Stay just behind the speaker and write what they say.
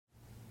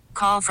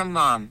Call from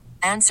mom.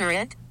 Answer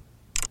it.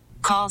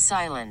 Call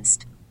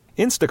silenced.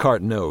 Instacart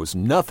knows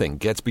nothing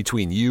gets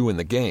between you and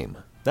the game.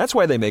 That's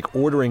why they make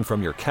ordering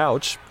from your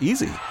couch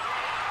easy.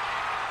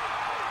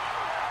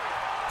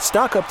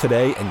 Stock up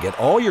today and get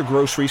all your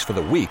groceries for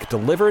the week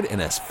delivered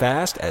in as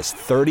fast as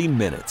 30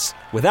 minutes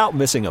without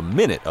missing a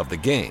minute of the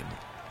game.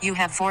 You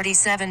have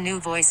 47 new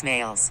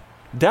voicemails.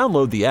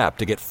 Download the app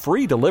to get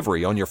free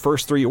delivery on your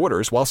first 3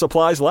 orders while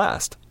supplies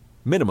last.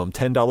 Minimum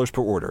 $10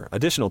 per order.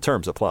 Additional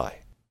terms apply.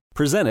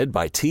 Presented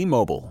by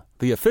T-Mobile,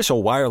 the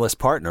official wireless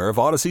partner of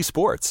Odyssey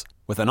Sports.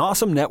 With an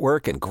awesome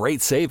network and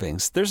great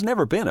savings, there's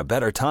never been a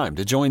better time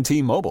to join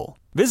T-Mobile.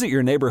 Visit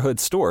your neighborhood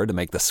store to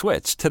make the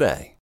switch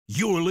today.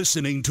 You're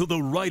listening to the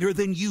Reiter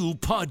Than You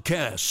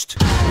podcast.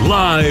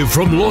 Live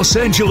from Los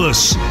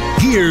Angeles,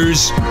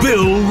 here's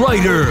Bill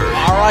Reiter.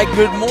 All right,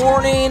 good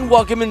morning.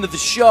 Welcome into the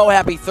show.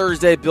 Happy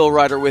Thursday. Bill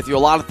Reiter with you. A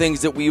lot of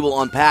things that we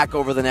will unpack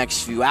over the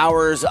next few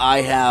hours. I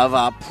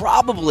have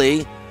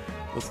probably,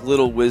 with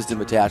little wisdom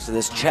attached to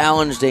this,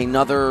 challenged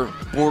another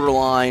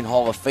borderline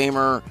Hall of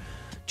Famer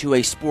to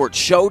a sports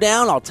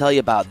showdown. I'll tell you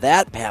about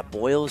that. Pat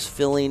Boyle is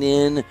filling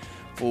in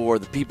for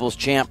the People's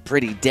Champ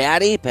Pretty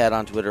Daddy. Pat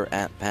on Twitter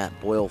at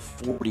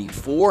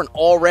PatBoyle44. And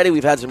already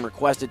we've had some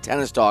requested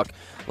tennis talk.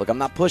 Look, I'm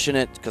not pushing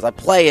it because I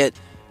play it.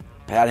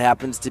 Pat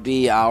happens to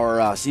be our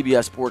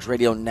CBS Sports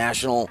Radio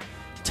national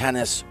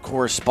tennis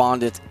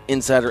correspondent,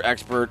 insider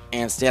expert,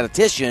 and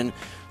statistician.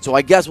 So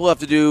I guess we'll have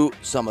to do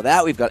some of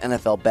that. We've got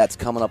NFL bets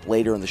coming up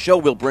later in the show.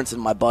 Will Brinson,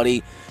 my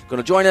buddy,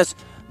 going to join us.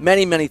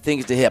 Many, many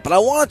things to hit. But I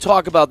want to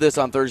talk about this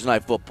on Thursday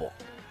Night Football.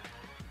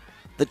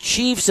 The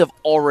Chiefs have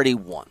already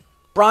won.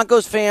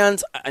 Broncos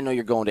fans, I know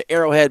you're going to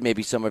Arrowhead.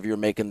 Maybe some of you are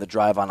making the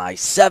drive on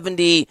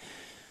I-70.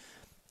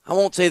 I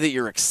won't say that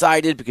you're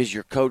excited because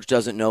your coach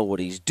doesn't know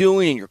what he's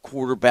doing and your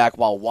quarterback,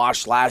 while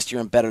washed last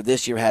year and better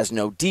this year, has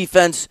no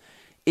defense.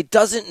 It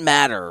doesn't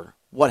matter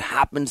what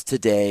happens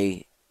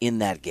today in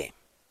that game.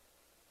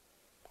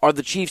 Are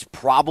the Chiefs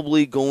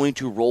probably going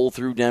to roll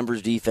through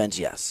Denver's defense?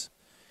 Yes.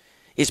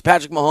 Is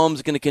Patrick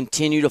Mahomes going to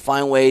continue to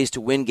find ways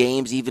to win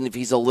games even if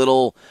he's a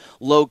little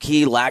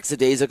low-key,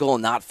 lackadaisical,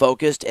 and not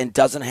focused and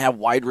doesn't have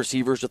wide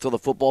receivers to throw the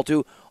football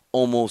to?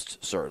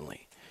 Almost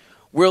certainly.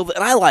 And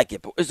I like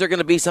it, but is there going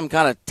to be some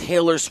kind of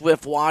Taylor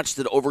Swift watch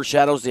that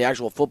overshadows the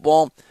actual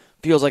football?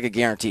 Feels like a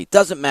guarantee.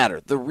 Doesn't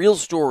matter. The real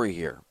story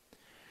here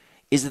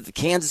is that the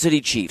Kansas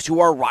City Chiefs, who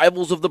are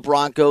rivals of the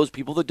Broncos,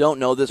 people that don't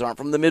know this aren't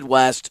from the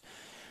Midwest,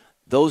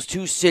 those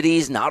two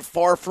cities not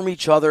far from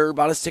each other,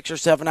 about a 6 or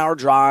 7 hour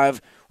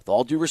drive. With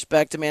all due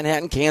respect to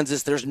Manhattan,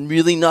 Kansas, there's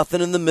really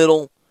nothing in the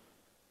middle.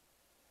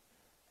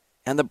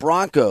 And the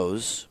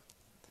Broncos,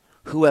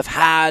 who have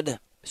had,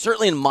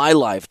 certainly in my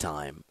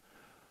lifetime,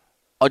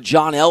 a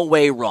John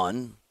Elway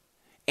run,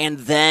 and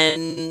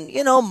then,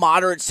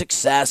 moderate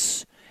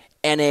success,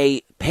 and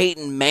a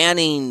Payton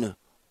Manning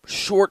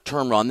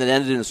short-term run that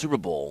ended in a Super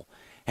Bowl,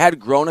 had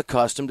grown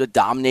accustomed to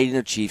dominating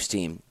a Chiefs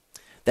team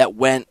that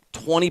went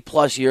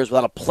 20-plus years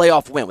without a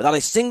playoff win, without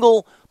a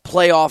single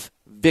playoff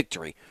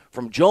victory,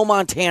 from Joe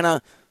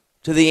Montana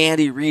to the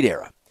Andy Reid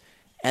era.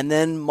 And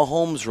then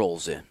Mahomes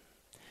rolls in.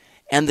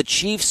 And the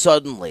Chiefs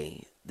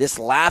suddenly, this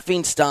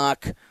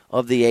laughingstock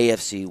of the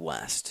AFC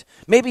West,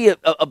 maybe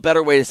a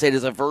better way to say it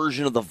is a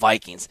version of the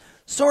Vikings.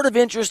 Sort of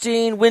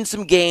interesting, win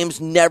some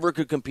games, never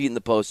could compete in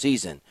the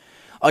postseason.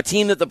 A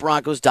team that the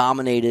Broncos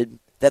dominated,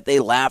 that they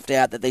laughed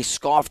at, that they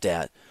scoffed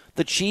at.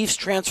 The Chiefs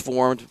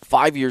transformed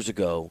 5 years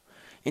ago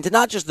into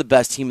not just the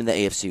best team in the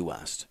AFC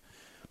West,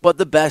 but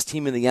the best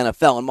team in the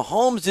NFL. And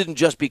Mahomes didn't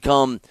just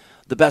become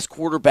the best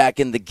quarterback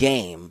in the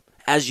game,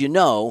 as you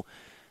know,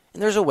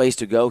 and there's a ways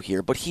to go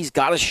here, but he's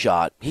got a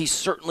shot. He's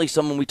certainly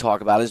someone we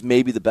talk about as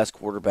maybe the best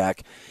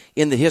quarterback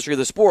in the history of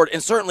the sport,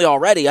 and certainly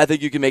already I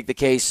think you can make the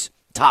case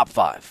top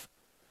 5.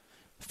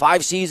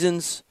 5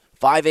 seasons,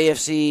 5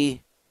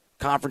 AFC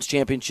Conference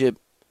Championship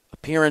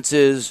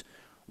appearances,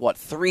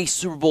 3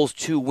 Super Bowls,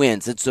 2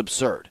 wins. It's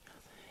absurd.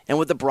 And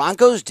what the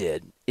Broncos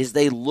did is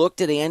they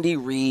looked at Andy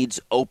Reid's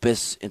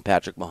opus in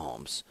Patrick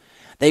Mahomes.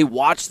 They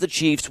watched the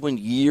Chiefs win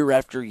year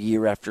after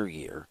year after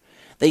year.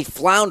 They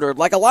floundered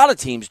like a lot of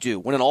teams do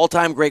when an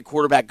all-time great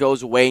quarterback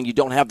goes away and you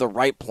don't have the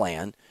right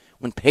plan,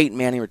 when Peyton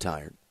Manning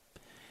retired.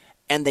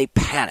 And they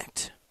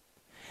panicked.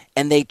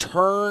 And they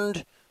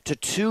turned to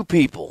 2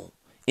 people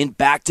in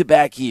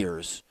back-to-back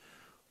years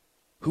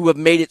who have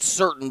made it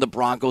certain the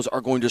Broncos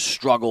are going to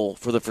struggle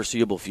for the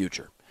foreseeable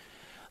future.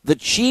 The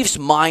Chiefs'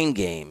 mind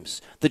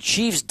games, the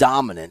Chiefs'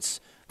 dominance,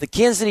 the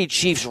Kansas City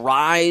Chiefs'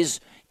 rise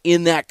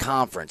in that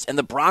conference, and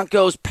the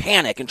Broncos'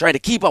 panic and trying to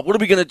keep up, what are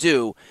we going to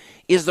do,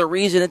 is the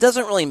reason it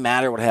doesn't really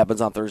matter what happens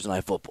on Thursday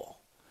Night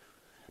Football.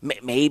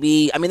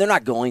 Maybe, they're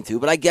not going to,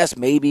 but I guess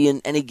maybe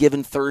in any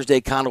given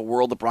Thursday kind of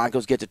world, the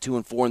Broncos get to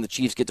 2-4 and the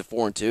Chiefs get to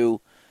 4-2.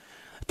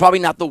 Probably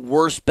not the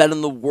worst bet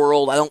in the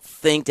world, I don't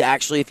think, to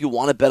actually, if you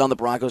want to bet on the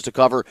Broncos to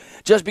cover,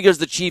 just because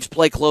the Chiefs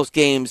play close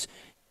games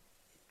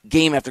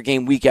game after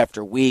game, week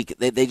after week.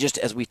 They just,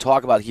 as we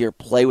talk about here,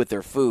 play with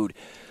their food.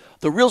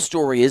 The real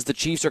story is the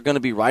Chiefs are going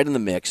to be right in the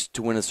mix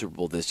to win a Super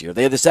Bowl this year.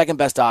 They have the second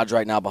best odds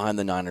right now behind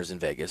the Niners in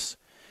Vegas.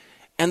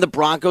 and the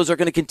Broncos are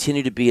going to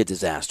continue to be a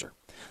disaster.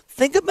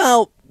 Think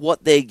about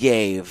what they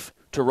gave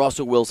to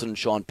Russell Wilson and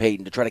Sean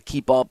Payton to try to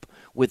keep up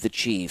with the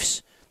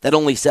Chiefs. That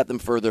only set them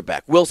further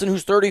back. Wilson,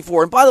 who's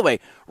 34, and by the way,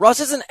 Russ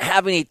isn't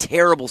having a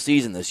terrible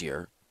season this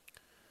year.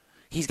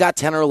 He's got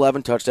 10 or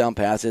 11 touchdown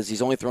passes.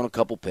 He's only thrown a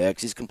couple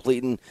picks. He's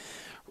completing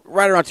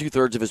right around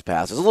 2/3 of his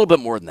passes, a little bit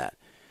more than that.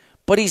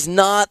 But he's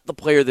not the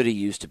player that he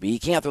used to be. He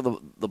can't throw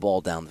the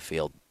ball down the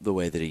field the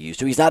way that he used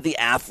to. He's not the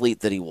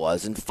athlete that he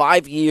was. In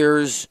 5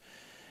 years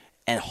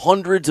and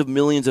hundreds of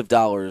millions of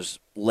dollars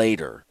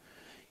later,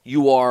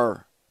 you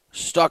are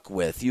stuck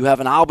with, you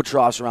have an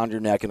albatross around your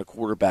neck and a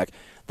quarterback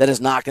that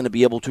is not going to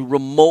be able to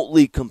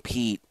remotely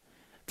compete.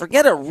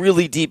 Forget a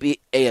really deep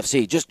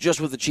AFC, just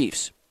with the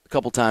Chiefs a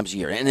couple times a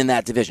year. And in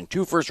that division,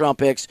 2 first-round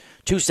picks,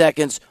 2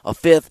 seconds, a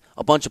fifth,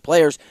 a bunch of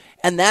players.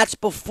 And that's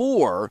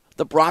before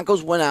the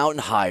Broncos went out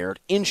and hired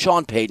in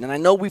Sean Payton. And I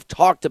know we've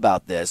talked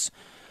about this,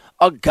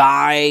 a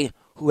guy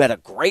who had a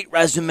great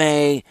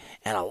resume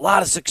and a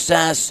lot of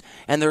success.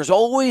 And there's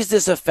always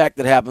this effect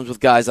that happens with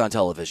guys on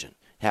television.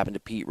 Happened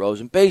to Pete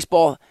Rose in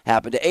baseball,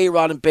 happened to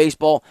A-Rod in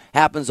baseball,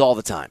 happens all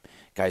the time.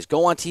 Guys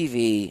go on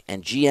TV,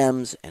 and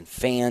GMs and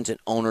fans and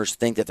owners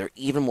think that they're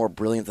even more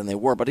brilliant than they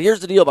were. But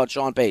here's the deal about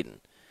Sean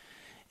Payton.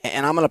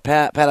 And I'm going to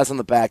pat us on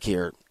the back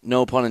here.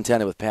 No pun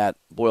intended with Pat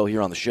Boyle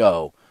here on the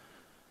show.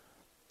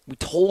 We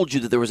told you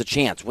that there was a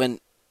chance when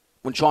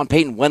Sean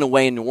Payton went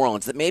away in New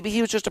Orleans that maybe he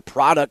was just a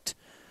product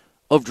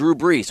of Drew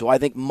Brees, who I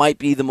think might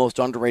be the most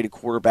underrated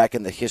quarterback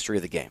in the history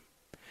of the game.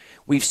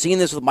 We've seen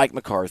this with Mike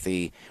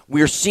McCarthy.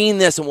 We're seeing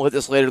this, and we'll hit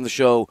this later in the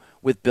show,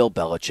 with Bill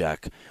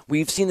Belichick.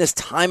 We've seen this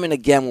time and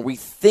again where we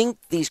think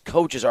these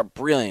coaches are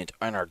brilliant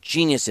and are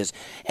geniuses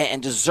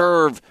and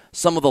deserve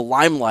some of the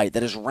limelight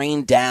that has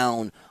rained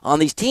down on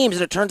these teams.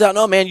 And it turns out,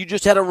 no, man, you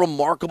just had a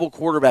remarkable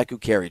quarterback who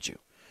carried you.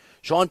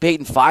 Sean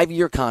Payton,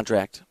 5-year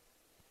contract.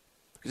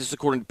 This is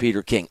according to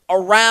Peter King.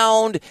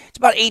 It's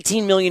about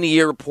 $18 million a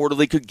year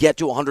reportedly. Could get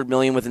to $100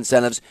 million with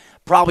incentives.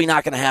 Probably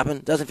not going to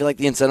happen. Doesn't feel like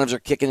the incentives are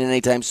kicking in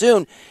anytime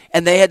soon.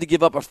 And they had to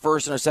give up a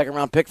first and a second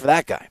round pick for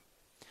that guy.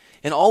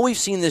 And all we've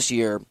seen this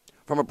year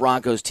from a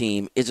Broncos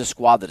team is a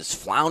squad that is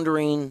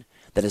floundering,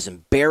 that is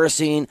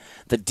embarrassing.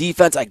 The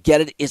defense, I get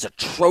it, is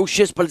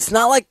atrocious. But it's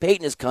not like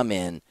Payton has come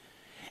in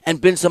and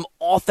been some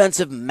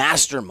offensive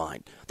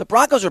mastermind. The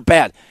Broncos are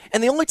bad.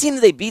 And the only team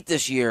that they beat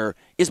this year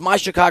is my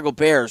Chicago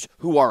Bears,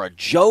 who are a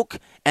joke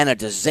and a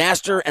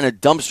disaster and a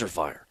dumpster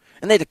fire.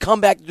 And they had to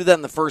come back to do that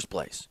in the first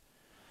place.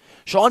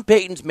 Sean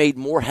Payton's made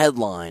more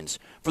headlines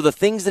for the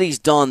things that he's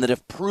done that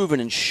have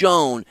proven and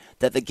shown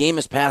that the game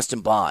has passed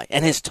him by,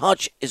 and his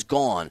touch is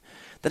gone,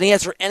 than he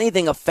has for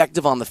anything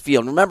effective on the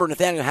field. Remember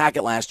Nathaniel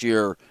Hackett last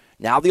year,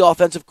 now the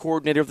offensive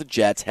coordinator of the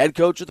Jets, head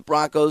coach of the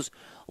Broncos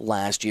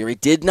last year.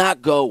 It did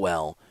not go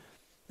well.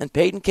 And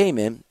Payton came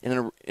in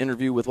an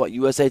interview with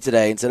USA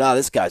Today and said,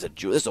 this guy's this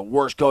is the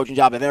worst coaching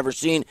job I've ever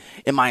seen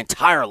in my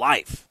entire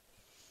life.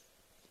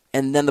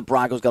 And then the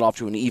Broncos got off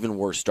to an even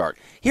worse start.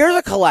 Here's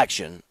a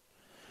collection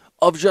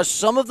of just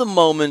some of the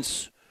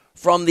moments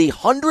from the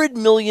 $100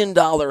 million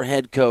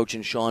head coach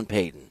in Sean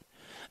Payton.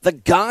 The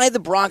guy the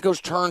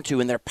Broncos turned to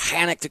in their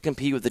panic to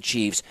compete with the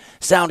Chiefs,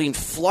 sounding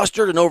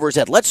flustered and over his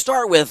head. Let's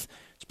start with,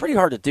 it's pretty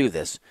hard to do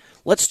this,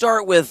 let's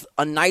start with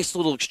a nice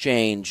little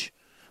exchange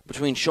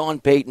between Sean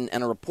Payton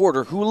and a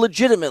reporter who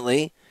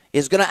legitimately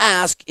is going to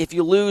ask, if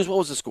you lose, what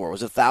was the score?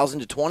 Was it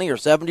 1,000-20 or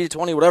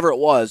 70-20, whatever it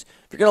was?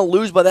 If you're going to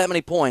lose by that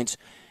many points,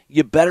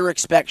 you better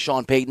expect,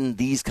 Sean Payton,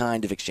 these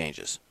kind of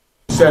exchanges.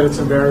 You said it's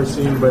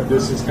embarrassing, but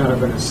this is kind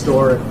of an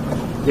historic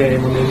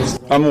game.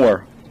 I'm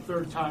aware.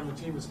 Third time the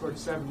team has scored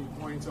 70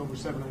 points over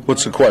 700.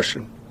 What's the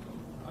question?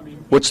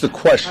 What's the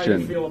question? How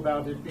do you feel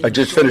about it being I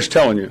just finished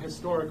telling you.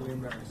 Historically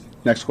embarrassing.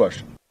 Next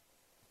question.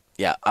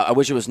 Yeah, I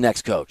wish it was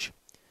next coach.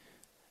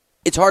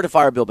 It's hard to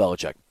fire Bill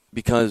Belichick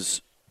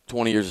because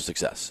 20 years of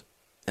success.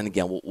 And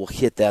again, we'll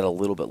hit that a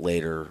little bit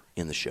later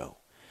in the show.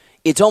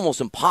 It's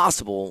almost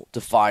impossible to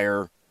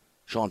fire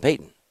Sean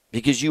Payton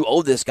because you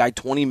owe this guy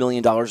 $20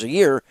 million a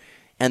year,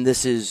 and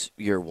this is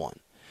year one.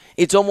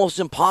 It's almost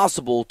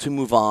impossible to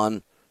move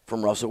on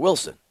from Russell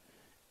Wilson.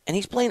 And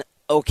he's playing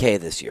okay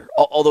this year,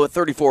 although at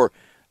 34,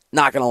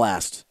 not going to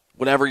last.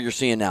 Whatever you're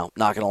seeing now,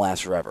 not going to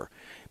last forever.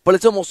 But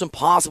it's almost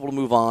impossible to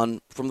move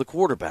on from the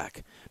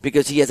quarterback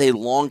because he has a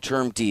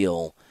long-term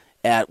deal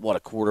at,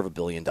 $250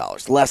 million.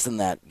 Less than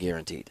that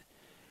guaranteed.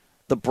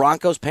 The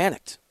Broncos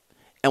panicked.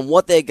 And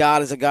what they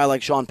got is a guy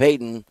like Sean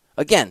Payton.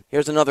 Again,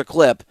 here's another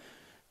clip,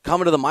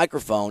 coming to the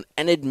microphone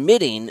and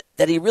admitting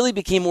that he really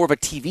became more of a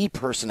TV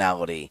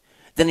personality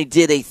than he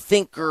did a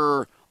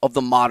thinker of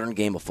the modern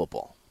game of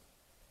football.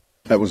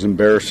 That was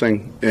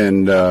embarrassing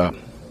and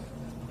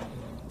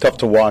tough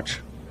to watch.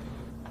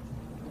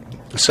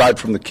 Aside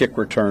from the kick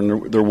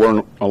return, there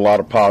weren't a lot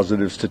of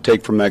positives to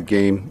take from that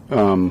game.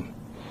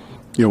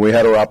 We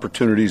had our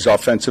opportunities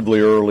offensively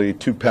early,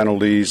 2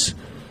 penalties,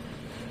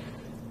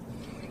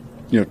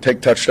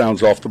 take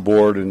touchdowns off the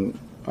board, and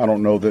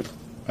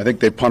I think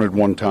they punted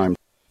 1 time.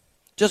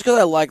 Just because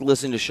I like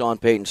listening to Sean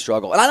Payton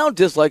struggle, and I don't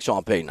dislike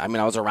Sean Payton. I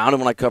was around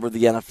him when I covered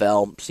the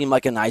NFL, seemed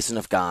like a nice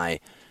enough guy,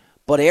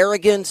 But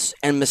arrogance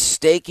and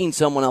mistaking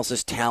someone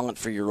else's talent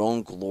for your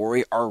own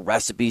glory are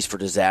recipes for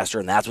disaster,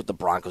 and that's what the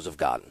Broncos have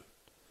gotten.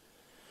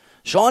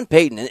 Sean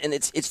Payton, and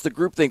it's the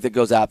groupthink that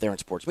goes out there in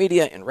sports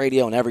media and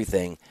radio and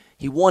everything,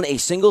 he won a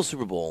single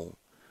Super Bowl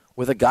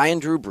with a guy in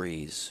Drew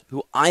Brees,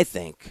 who I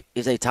think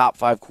is a top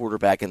 5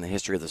 quarterback in the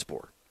history of the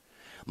sport.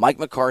 Mike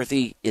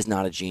McCarthy is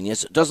not a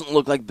genius. It doesn't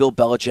look like Bill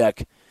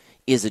Belichick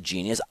is a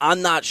genius.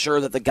 I'm not sure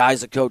that the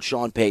guys that coach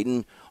Sean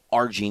Payton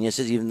are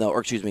geniuses,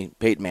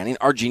 Peyton Manning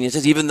are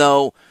geniuses, even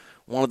though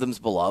one of them's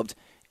beloved.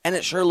 And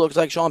it sure looks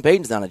like Sean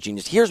Payton's not a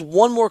genius. Here's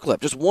one more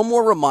clip, just one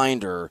more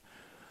reminder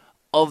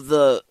of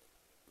the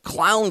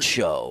clown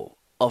show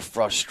of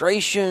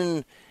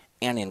frustration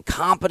and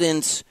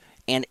incompetence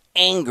and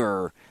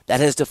anger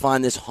that has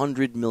defined this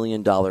 $100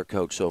 million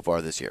coach so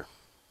far this year.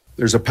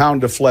 There's a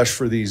pound of flesh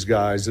for these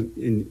guys,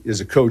 and as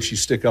a coach, you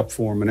stick up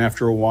for them. And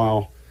after a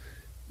while,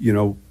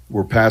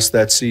 we're past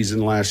that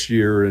season last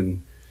year,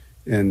 and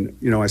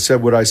I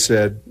said what I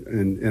said,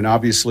 and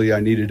obviously I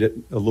needed it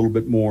a little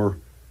bit more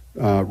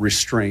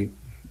restraint,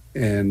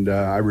 and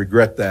I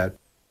regret that.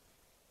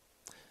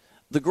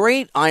 The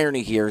great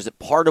irony here is that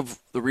part of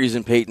the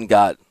reason Payton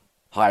got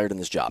hired in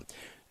this job,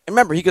 and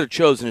remember, he could have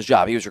chosen his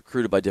job. He was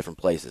recruited by different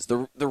places.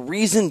 The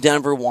reason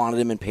Denver wanted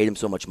him and paid him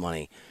so much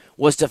money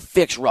was to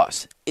fix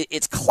Russ.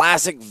 It's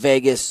classic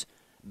Vegas,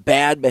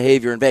 bad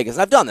behavior in Vegas.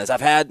 And I've done this.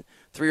 I've had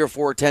 3 or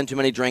 4, 10 too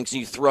many drinks,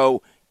 and you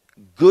throw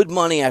good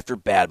money after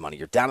bad money.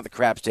 You're down at the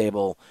craps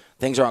table.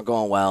 Things aren't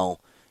going well.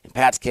 In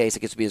Pat's case,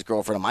 it gets to be his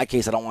girlfriend. In my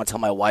case, I don't want to tell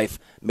my wife,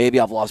 maybe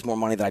I've lost more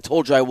money than I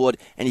told you I would,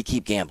 and you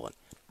keep gambling.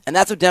 And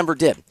that's what Denver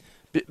did,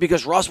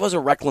 because Russ was a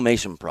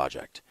reclamation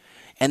project.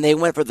 And they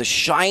went for the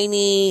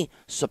shiny,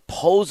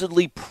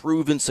 supposedly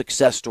proven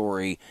success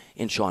story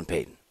in Sean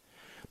Payton.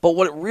 But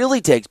what it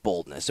really takes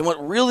boldness, and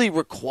what really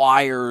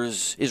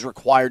is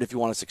required if you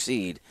want to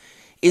succeed,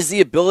 is the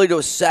ability to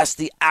assess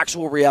the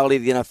actual reality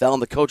of the NFL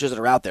and the coaches that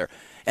are out there.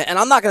 And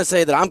I'm not going to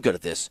say that I'm good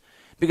at this,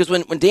 because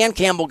when Dan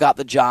Campbell got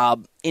the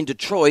job in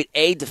Detroit,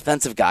 A,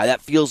 defensive guy,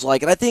 that feels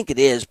like, and I think it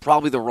is,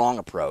 probably the wrong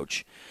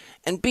approach.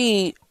 And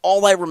B,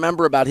 all I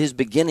remember about his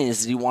beginning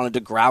is that he wanted to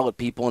growl at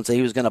people and say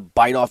he was going to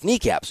bite off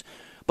kneecaps.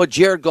 But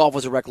Jared Goff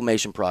was a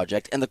reclamation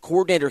project, and the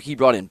coordinator he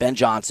brought in, Ben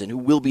Johnson, who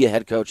will be a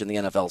head coach in the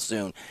NFL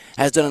soon,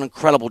 has done an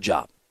incredible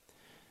job.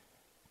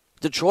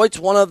 Detroit's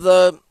one of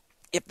the,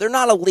 if they're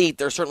not elite,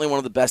 they're certainly one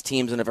of the best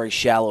teams in a very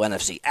shallow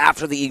NFC,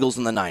 after the Eagles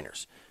and the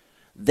Niners.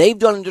 They've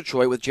done in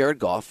Detroit with Jared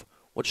Goff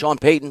what Sean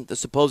Payton, the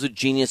supposed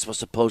genius, was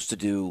supposed to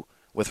do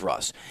with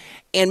Russ.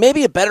 And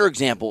maybe a better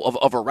example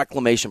of a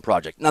reclamation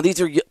project. Now, these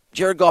are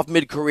Jared Goff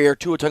mid-career,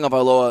 Tua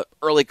Tagovailoa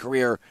early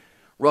career,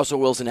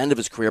 Russell Wilson end of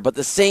his career, but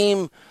the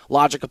same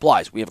logic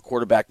applies. We have a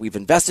quarterback we've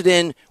invested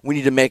in. We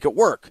need to make it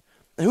work.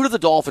 And who do the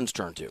Dolphins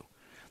turn to?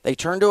 They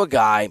turn to a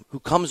guy who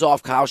comes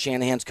off Kyle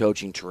Shanahan's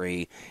coaching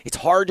tree. It's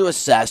hard to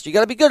assess. You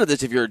got to be good at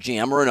this if you're a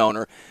GM or an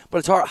owner, but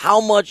it's hard.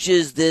 How much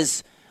is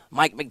this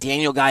Mike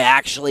McDaniel guy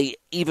actually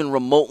even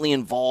remotely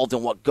involved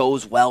in what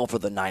goes well for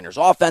the Niners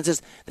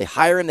offenses? They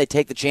hire him, they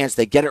take the chance,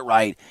 they get it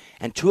right,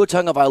 and Tua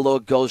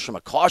Tagovailoa goes from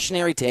a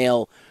cautionary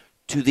tale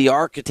to the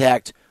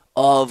architect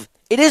of,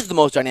 it is the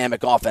most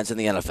dynamic offense in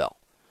the NFL,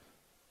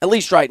 at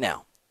least right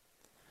now,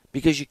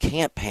 because you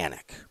can't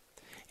panic.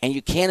 And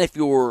you can't, if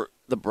you're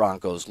the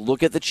Broncos,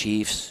 look at the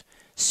Chiefs,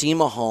 see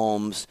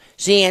Mahomes,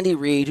 see Andy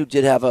Reid, who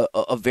did have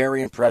a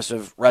very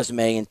impressive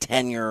resume and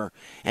tenure,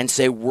 and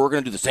say, we're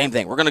going to do the same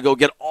thing. We're going to go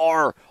get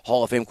our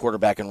Hall of Fame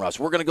quarterback in Russ.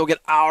 We're going to go get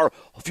our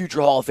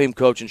future Hall of Fame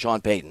coach in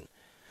Sean Payton.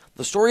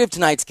 The story of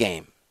tonight's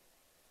game,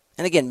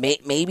 and again,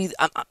 maybe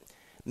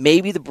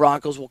the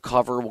Broncos will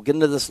cover. We'll get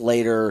into this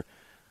later.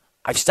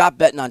 I've stopped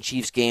betting on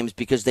Chiefs games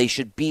because they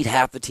should beat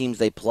half the teams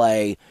they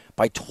play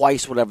by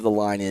twice whatever the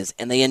line is,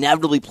 and they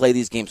inevitably play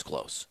these games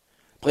close.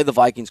 Played the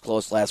Vikings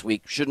close last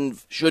week.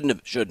 Shouldn't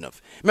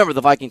have. Remember,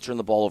 the Vikings turned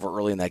the ball over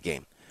early in that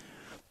game.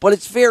 But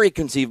it's very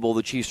conceivable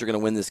the Chiefs are going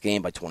to win this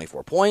game by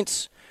 24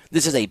 points.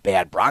 This is a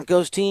bad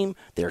Broncos team.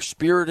 Their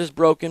spirit is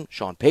broken.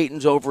 Sean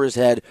Payton's over his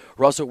head.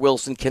 Russell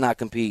Wilson cannot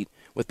compete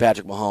with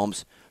Patrick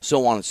Mahomes,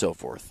 so on and so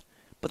forth.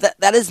 But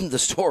that isn't the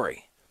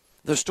story.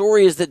 The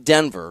story is that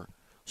Denver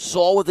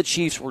saw what the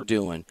Chiefs were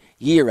doing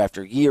year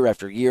after year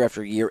after year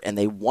after year, and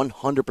they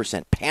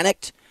 100%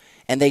 panicked,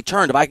 and they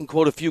turned. If I can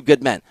quote A Few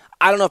Good Men.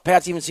 I don't know if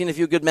Pat's even seen A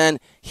Few Good Men.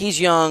 He's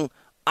young.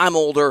 I'm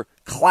older.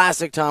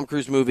 Classic Tom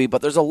Cruise movie.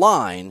 But there's a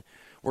line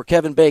where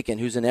Kevin Bacon,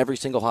 who's in every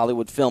single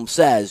Hollywood film,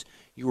 says,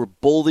 you were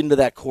bullied into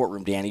that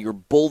courtroom, Danny. You were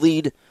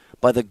bullied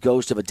by the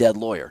ghost of a dead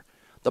lawyer.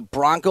 The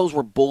Broncos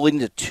were bullied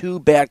into 2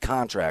 bad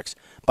contracts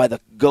by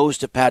the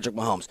ghost of Patrick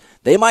Mahomes.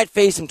 They might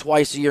face him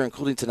twice a year,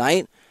 including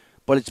tonight,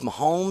 but it's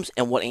Mahomes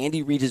and what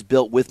Andy Reid has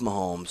built with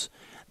Mahomes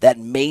that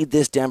made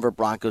this Denver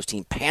Broncos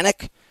team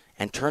panic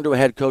and turn to a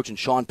head coach in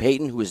Sean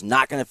Payton, who is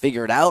not going to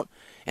figure it out,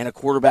 and a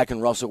quarterback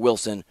in Russell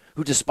Wilson,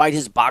 who, despite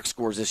his box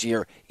scores this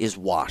year, is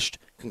washed.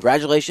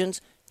 Congratulations,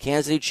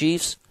 Kansas City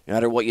Chiefs. No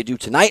matter what you do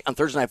tonight on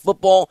Thursday Night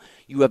Football,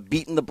 you have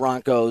beaten the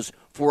Broncos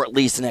for at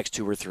least the next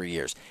 2 or 3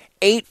 years.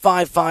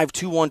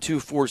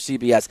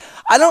 855-212-4CBS.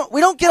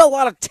 We don't get a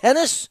lot of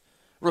tennis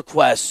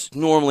requests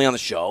normally on the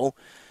show.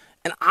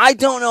 And I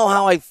don't know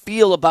how I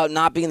feel about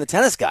not being the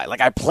tennis guy.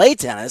 Like, I play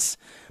tennis,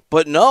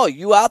 but no,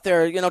 you out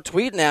there,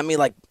 tweeting at me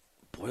like,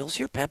 Boyle's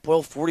here, Pat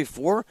Boyle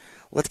 44?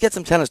 Let's get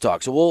some tennis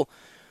talk. So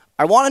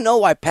I want to know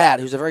why Pat,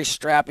 who's a very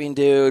strapping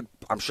dude,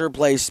 I'm sure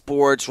plays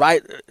sports,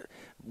 right?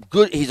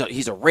 Good.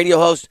 He's a radio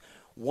host.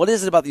 What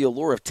is it about the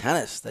allure of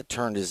tennis that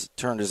turned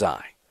his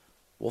eye?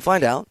 We'll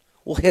find out.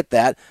 We'll hit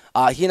that.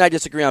 He and I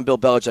disagree on Bill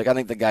Belichick. I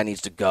think the guy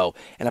needs to go.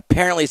 And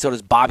apparently so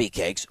does Bobby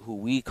Cakes, who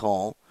we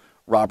call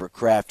Robert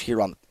Kraft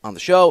here on the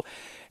show.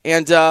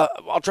 And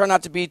I'll try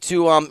not to be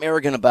too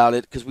arrogant about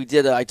it because we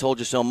did I Told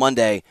You So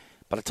Monday.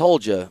 But I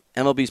told you,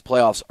 MLB's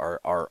playoffs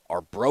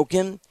are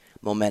broken.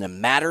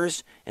 Momentum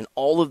matters. And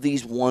all of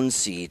these one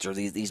seeds or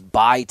these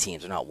bye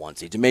teams are not one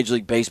seeds. In Major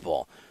League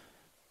Baseball,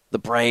 the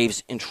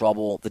Braves in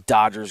trouble. The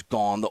Dodgers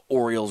gone. The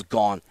Orioles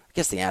gone. I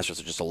guess the Astros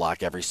are just a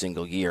lock every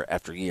single year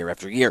after year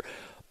after year.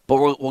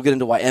 But we'll get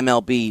into why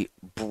MLB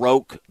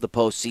broke the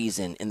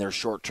postseason in their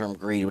short-term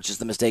greed, which is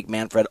the mistake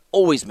Manfred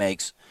always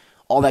makes.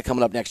 All that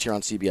coming up next here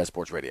on CBS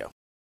Sports Radio.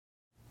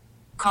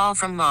 Call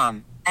from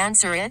mom.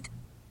 Answer it.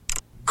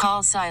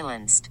 Call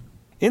silenced.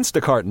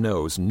 Instacart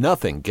knows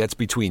nothing gets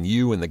between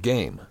you and the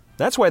game.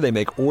 That's why they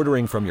make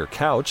ordering from your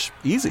couch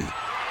easy.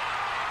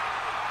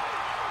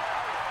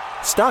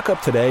 Stock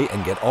up today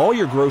and get all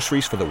your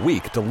groceries for the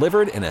week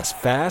delivered in as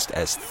fast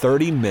as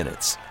 30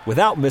 minutes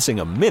without missing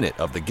a minute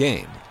of the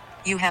game.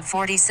 You have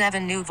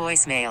 47 new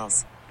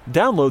voicemails.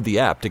 Download the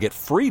app to get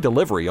free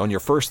delivery on your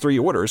first 3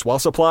 orders while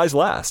supplies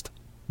last.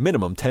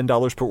 Minimum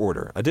 $10 per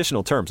order.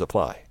 Additional terms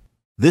apply.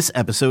 This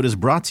episode is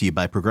brought to you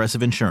by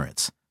Progressive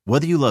Insurance.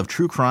 Whether you love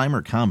true crime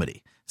or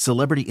comedy,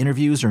 celebrity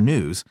interviews or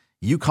news,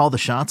 you call the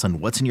shots on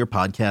what's in your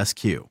podcast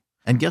queue.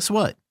 And guess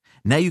what?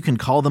 Now you can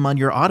call them on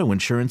your auto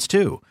insurance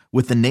too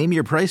with the Name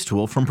Your Price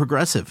tool from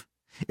Progressive.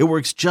 It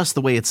works just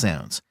the way it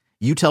sounds.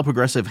 You tell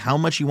Progressive how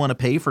much you want to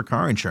pay for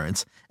car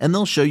insurance, and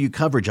they'll show you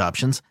coverage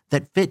options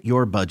that fit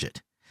your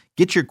budget.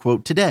 Get your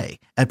quote today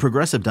at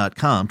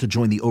Progressive.com to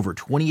join the over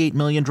 28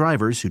 million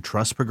drivers who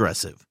trust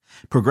Progressive.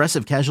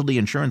 Progressive Casualty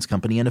Insurance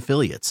Company and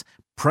Affiliates.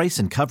 Price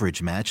and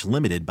coverage match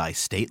limited by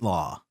state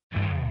law.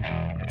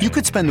 You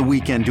could spend the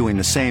weekend doing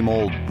the same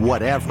old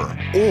whatever,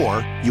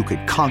 or you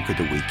could conquer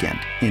the weekend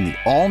in the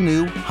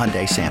all-new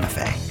Hyundai Santa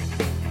Fe.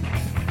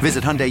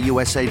 Visit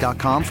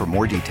HyundaiUSA.com for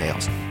more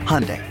details.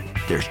 Hyundai,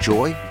 there's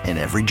joy in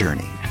every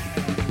journey.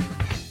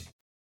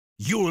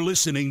 You're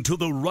listening to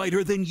the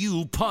Reiter Than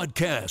You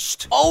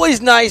podcast.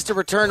 Always nice to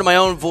return to my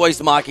own voice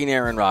mocking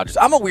Aaron Rodgers.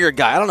 I'm a weird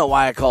guy. I don't know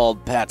why I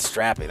called Pat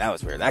Strappy. That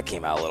was weird. That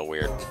came out a little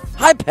weird.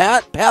 Hi,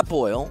 Pat. Pat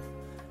Boyle.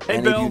 Hey,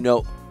 and Bill. If you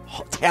know,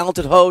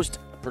 talented host,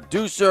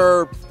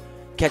 producer.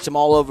 Catch him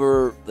all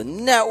over the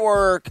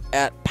network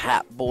at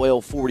Pat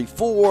Boyle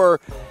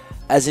 44,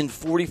 as in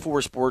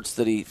 44 sports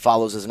that he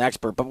follows as an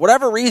expert. But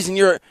whatever reason,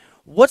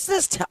 what's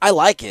this? I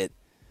like it.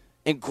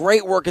 And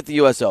great work at the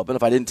U.S. Open.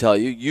 If I didn't tell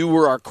you, you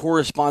were our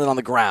correspondent on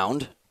the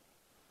ground.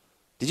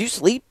 Did you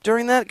sleep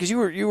during that? Because you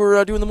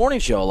were doing the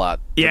morning show a lot.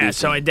 Yeah, producing.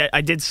 so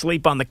I did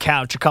sleep on the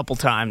couch a couple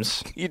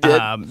times. You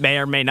did? May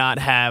or may not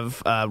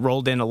have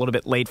rolled in a little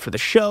bit late for the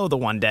show the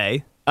one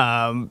day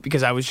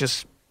because I was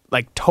just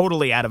like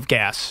totally out of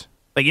gas.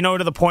 Like,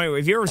 to the point where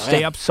if you ever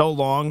stay up so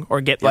long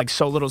or get like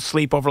so little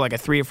sleep over like a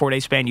 3 or 4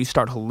 day span, you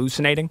start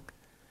hallucinating.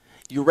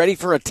 You ready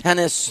for a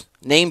tennis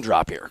name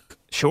drop here?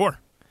 Sure.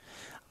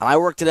 I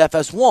worked at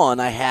FS1.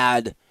 I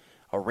had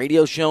a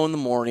radio show in the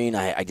morning.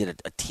 I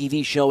did a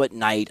TV show at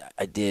night.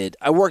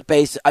 I worked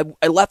base.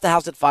 I left the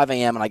house at 5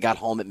 a.m. and I got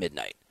home at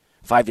midnight,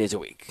 5 days a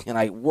week. And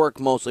I worked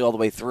mostly all the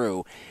way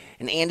through.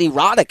 And Andy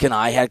Roddick and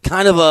I had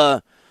kind of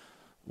a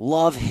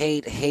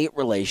love-hate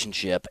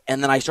relationship.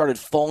 And then I started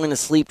falling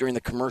asleep during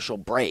the commercial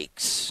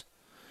breaks.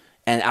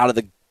 And out of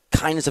the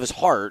kindness of his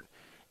heart,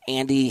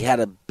 Andy had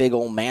a big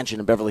old mansion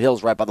in Beverly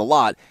Hills right by the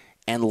lot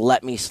and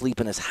let me sleep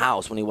in his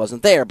house when he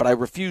wasn't there. But I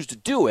refused to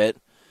do it.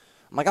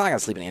 I'm like, I'm not going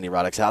to sleep in Andy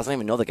Roddick's house. I don't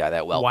even know the guy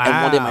that well. Wow.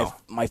 And one day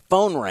my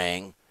phone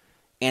rang,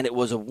 and it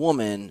was a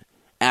woman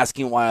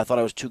asking why I thought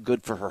I was too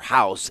good for her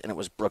house, and it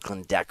was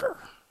Brooklyn Decker.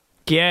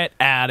 Get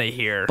out of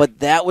here.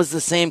 But that was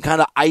the same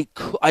kind of,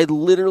 I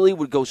literally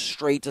would go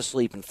straight to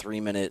sleep in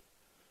 3-minute,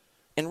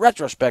 in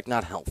retrospect,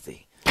 not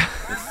healthy,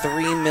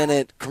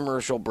 3-minute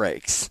commercial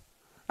breaks.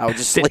 I would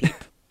just sleep.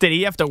 Did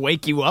he have to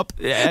wake you up?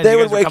 They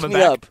would wake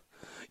me up.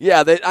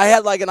 Yeah, I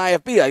had like an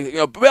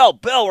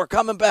IFB. Bill, we're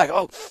coming back.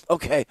 Oh,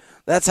 okay.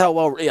 That's how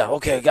well. Yeah,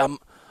 okay.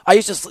 I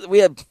used to. We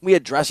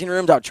had dressing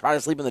rooms. I would try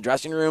to sleep in the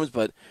dressing rooms,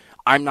 but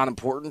I'm not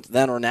important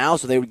then or now.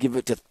 So they would give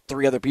it to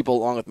 3 other people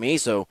along with me.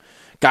 So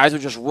guys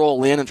would just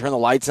roll in and turn the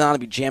lights on and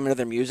be jamming to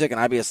their music, and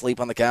I'd be asleep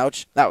on the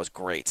couch. That was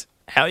great.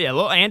 Hell yeah,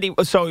 little Andy.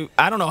 So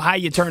I don't know how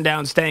you turned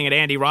down staying at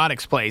Andy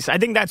Roddick's place. I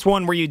think that's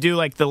one where you do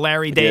like the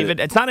Larry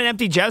David. It's not an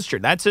empty gesture.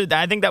 I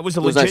think that was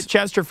a legit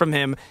gesture from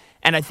him.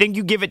 And I think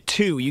you give it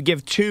 2. You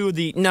give 2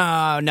 the, no,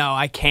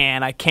 I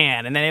can.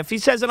 And then if he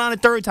says it on a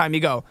third time,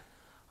 you go,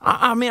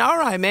 I mean, all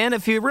right, man,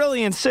 if you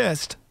really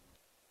insist.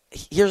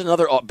 Here's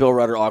another Bill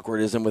Rutter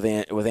awkwardism with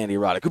Andy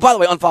Roddick, who, by the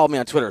way, unfollowed me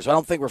on Twitter, so I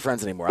don't think we're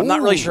friends anymore. I'm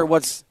not really sure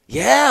what's,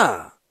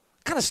 yeah.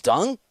 Kind of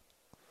stung.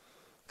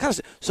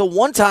 So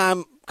one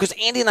time, because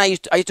Andy and I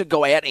used to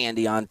go at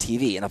Andy on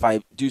TV, and if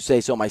I do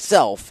say so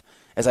myself,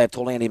 as I have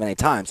told Andy many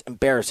times,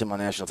 embarrass him on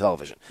national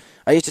television.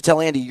 I used to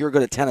tell Andy, you're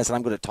good at tennis and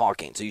I'm good at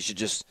talking, so you should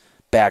just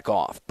back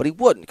off. But he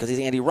wouldn't, because he's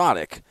Andy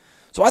Roddick.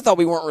 So I thought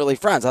we weren't really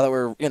friends. I thought we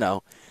were,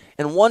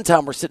 And one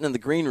time we're sitting in the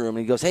green room, and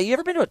he goes, hey, you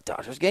ever been to a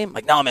Dodgers game? I'm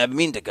like, no, man, I've been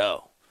meaning to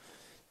go.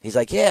 He's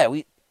like, yeah,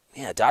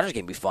 Dodgers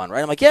game would be fun,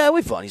 right? I'm like, yeah,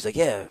 it'd be fun. He's like,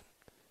 yeah.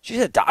 She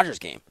said a Dodgers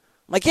game.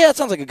 I'm like, yeah, that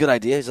sounds like a good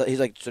idea. He's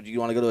like, so do you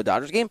want to go to a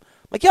Dodgers game?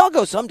 I'm like, yeah, I'll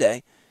go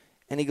someday.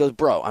 And he goes,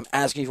 bro, I'm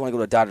asking if you want to go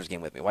to a Dodgers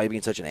game with me. Why are you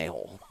being such an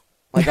a-hole?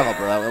 I'm like, oh,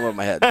 bro, that went over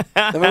my head.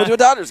 Then we went to a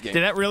Dodgers game.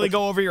 Did that really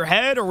go over your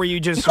head, or were you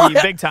just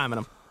big timing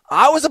him?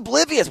 I was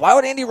oblivious. Why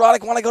would Andy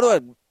Roddick want to go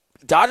to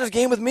a Dodgers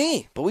game with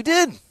me? But we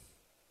did.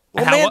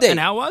 And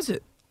how was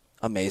it?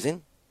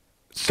 Amazing.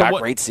 So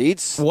Got great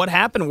seats. What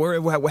happened?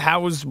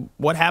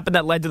 What happened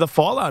that led to the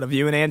fallout of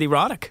you and Andy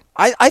Roddick?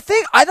 I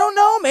think I don't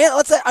know, man.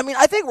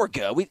 I think we're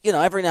good. We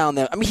every now and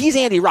then. I mean, he's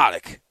Andy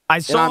Roddick. I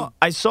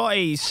saw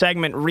a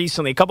segment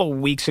recently, a couple of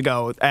weeks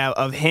ago,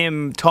 of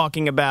him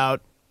talking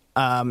about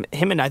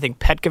him and I think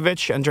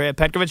Andrea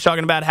Petkovic,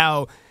 talking about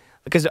how,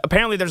 because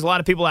apparently there's a lot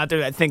of people out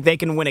there that think they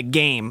can win a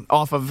game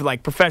off of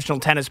like professional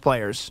tennis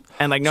players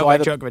and like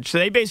Novak Djokovic. So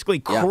they basically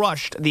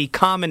crushed the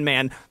common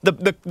man,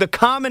 the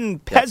common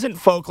peasant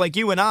folk like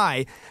you and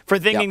I, for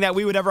thinking that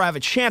we would ever have a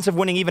chance of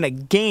winning even a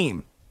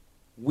game.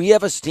 We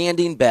have a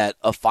standing bet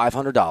of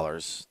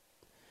 $500.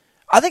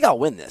 I think I'll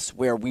win this,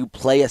 where we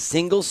play a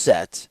single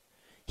set.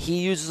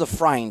 He uses a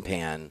frying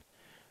pan,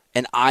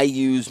 and I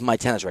use my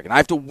tennis racket. I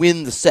have to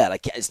win the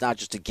set. It's not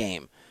just a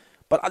game.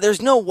 But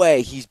there's no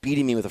way he's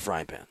beating me with a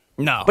frying pan.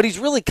 No. But he's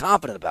really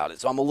confident about it,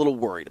 so I'm a little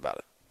worried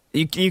about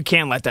it. You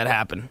can't let that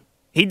happen.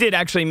 He did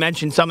actually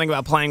mention something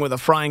about playing with a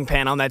frying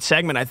pan on that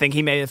segment. I think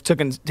he may have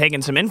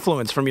taken some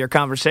influence from your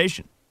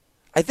conversation.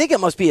 I think it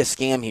must be a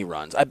scam he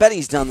runs. I bet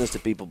he's done this to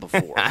people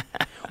before.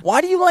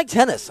 Why do you like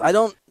tennis?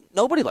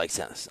 Nobody likes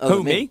tennis.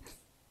 Who, me?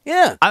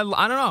 Yeah. I don't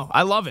know.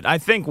 I love it. I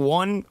think,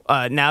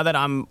 now that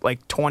I'm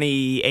like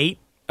 28,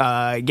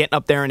 getting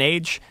up there in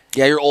age.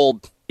 Yeah, you're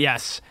old.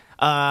 Yes.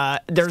 Get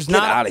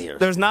out of here.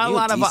 There's not a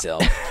lot of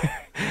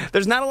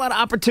there's not a lot of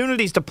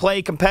opportunities to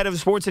play competitive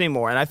sports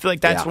anymore, and I feel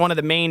like that's one of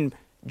the main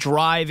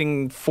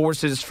driving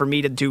forces for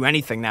me to do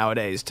anything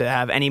nowadays, to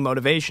have any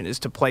motivation, is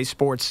to play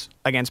sports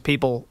against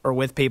people or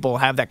with people,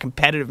 have that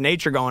competitive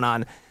nature going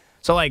on.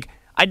 So like,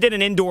 I did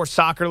an indoor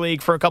soccer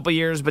league for a couple of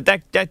years, but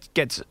that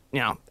gets,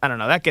 I don't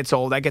know, that gets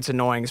old, that gets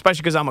annoying,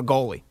 especially because I'm a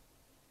goalie.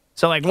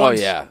 So like, well,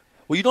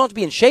 you don't have to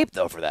be in shape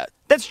though for that.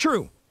 That's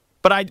true,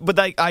 but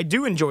I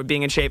do enjoy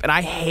being in shape, and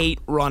I hate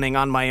running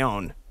on my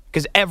own,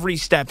 because every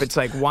step it's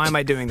like, why am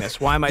I doing this?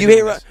 Why am I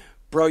doing this?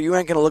 Bro, you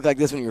ain't going to look like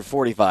this when you're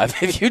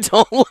 45 if you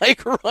don't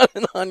like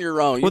running on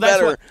your own.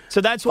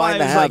 That's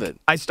why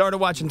I started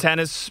watching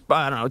tennis,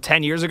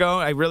 10 years ago.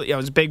 I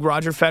was a big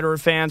Roger Federer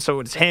fan, so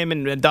it's him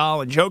and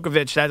Nadal and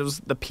Djokovic. That was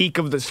the peak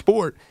of the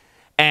sport.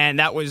 And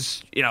that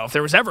was, if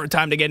there was ever a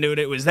time to get into it,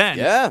 it was then.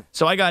 Yeah.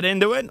 So I got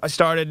into it. I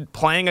started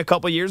playing a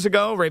couple years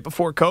ago, right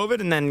before COVID,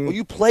 and then... Well,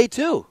 you play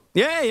too.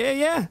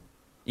 Yeah.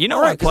 You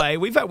know, I play.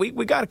 We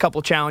got a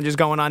couple challenges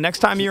going on. Next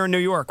time you're in New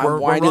York, we're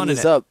running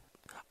this up.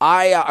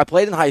 I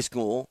played in high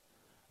school.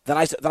 Then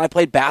I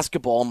played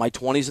basketball in my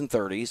 20s and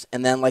 30s.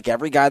 And then, like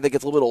every guy that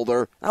gets a little bit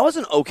older, I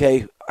wasn't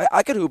okay.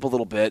 I could hoop a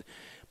little bit.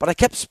 But I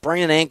kept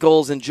spraining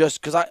ankles, and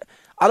just because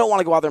I don't want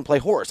to go out there and play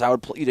horse. I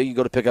would, you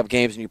go to pick up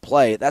games and you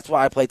play. That's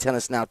why I play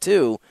tennis now,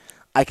 too.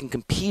 I can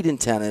compete in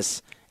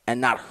tennis and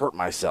not hurt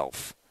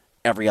myself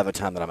every other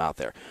time that I'm out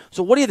there.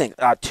 So what do you think?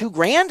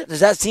 $2,000?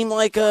 Does that seem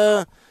like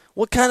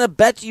what kind of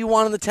bet do you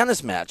want in the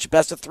tennis match?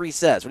 Best of 3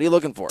 sets. What are you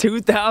looking for?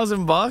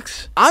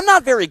 $2,000? I'm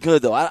not very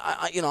good though.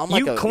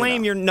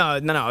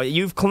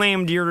 You've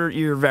claimed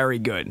you're very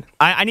good.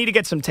 I need to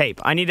get some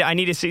tape. I need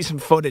to see some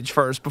footage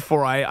first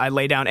before I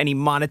lay down any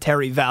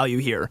monetary value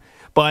here.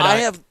 But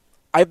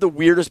I have the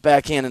weirdest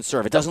backhand and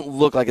serve. It doesn't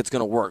look like it's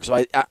going to work.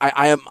 So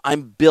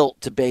I'm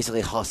built to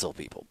basically hustle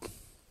people.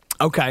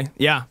 Okay,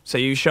 yeah. So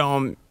you show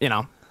them,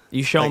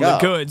 the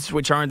goods,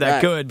 which aren't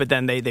that good, but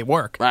then they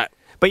work. Right.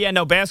 But yeah,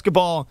 no,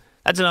 basketball,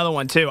 that's another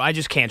one too. I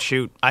just can't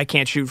shoot. I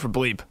can't shoot for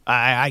bleep.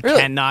 I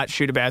really? cannot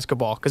shoot a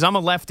basketball because I'm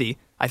a lefty.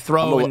 I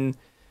throw and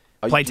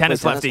play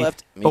tennis lefty.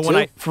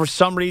 But for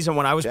some reason,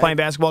 when I was playing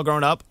basketball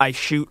growing up, I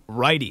shoot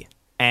righty.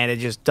 And it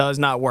just does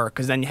not work,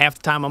 because then half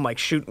the time I'm like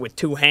shooting with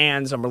 2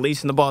 hands. I'm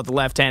releasing the ball at the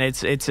left hand.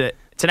 It's an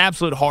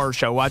absolute horror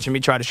show watching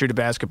me try to shoot a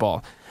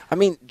basketball. I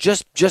mean,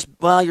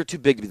 you're too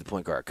big to be the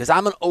point guard, because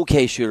I'm an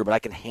okay shooter, but I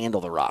can handle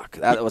the rock.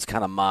 That was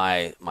kind of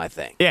my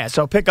thing. Yeah,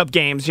 so pickup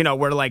games,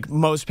 where like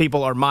most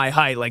people are my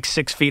height, like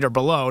 6 feet or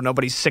below.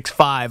 Nobody's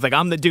 6'5". Like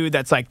I'm the dude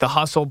that's like the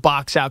hustle,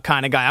 box out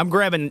kind of guy. I'm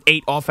grabbing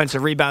 8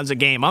 offensive rebounds a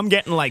game. I'm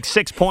getting like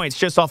 6 points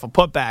just off of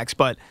putbacks.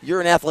 But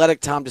you're an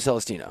athletic Tom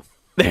DeCelestino.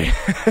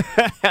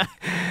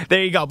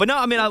 There you go. But no,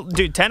 I mean,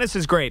 dude, tennis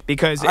is great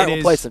because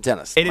we'll play some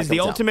tennis. It is the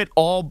ultimate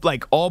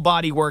all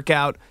body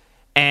workout,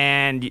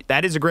 and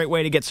that is a great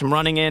way to get some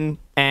running in.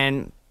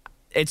 And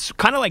it's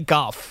kind of like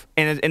golf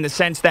in the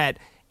sense that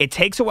it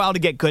takes a while to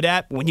get good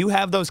at. When you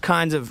have those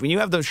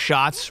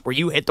shots where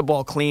you hit the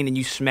ball clean and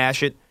you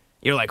smash it,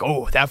 you're like,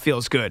 oh, that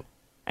feels good.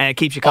 And it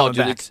keeps you coming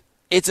back.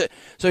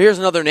 So here's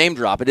another name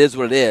drop. It is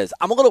what it is.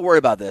 I'm a little worried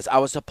about this. I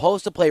was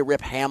supposed to play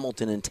Rip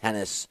Hamilton in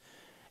tennis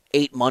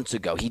 8 months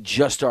ago. He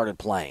just started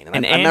playing.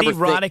 And Andy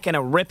Roddick and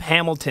a Rip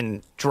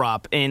Hamilton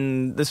drop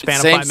in the span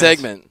of 5 minutes. Same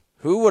segment.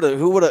 Who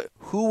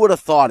would have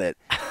thought it?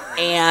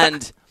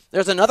 And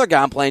there's another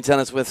guy I'm playing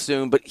tennis with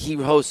soon, but he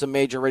hosts a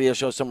major radio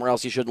show somewhere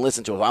else. You shouldn't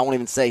listen to it. I won't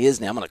even say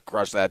his name. I'm going to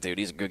crush that dude.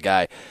 He's a good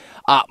guy.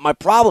 My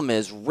problem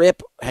is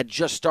Rip had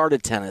just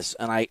started tennis,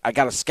 and I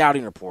got a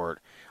scouting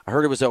report. I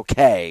heard it was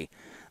okay.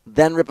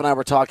 Then Rip and I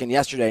were talking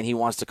yesterday, and he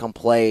wants to come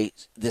play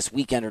this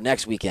weekend or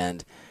next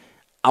weekend.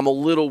 I'm a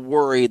little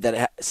worried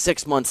that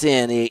 6 months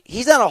in,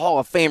 he's not a Hall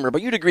of Famer,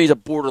 but you'd agree he's a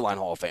borderline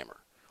Hall of Famer.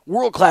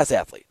 World-class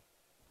athlete.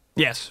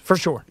 Yes, for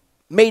sure.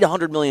 Made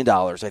 $100 million,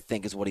 I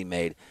think, is what he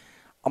made.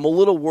 I'm a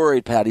little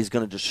worried, Pat, he's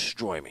going to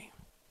destroy me.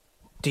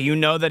 Do you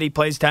know that he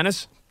plays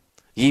tennis?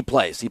 He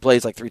plays. He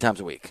plays like 3 times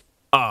a week.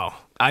 Oh,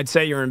 I'd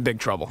say you're in big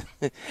trouble.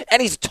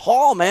 And he's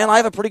tall, man. I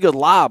have a pretty good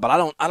lob, but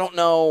I don't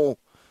know.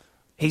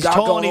 He's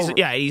tall, and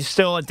he's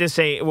still at this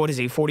age. What is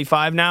he,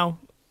 45 now?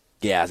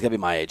 Yeah, he's got to be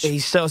my age.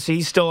 He's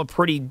still a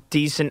pretty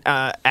decent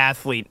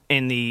athlete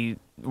in the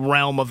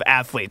realm of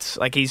athletes.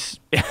 Like he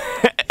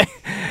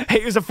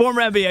was a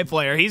former NBA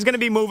player. He's going to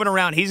be moving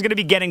around. He's going to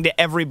be getting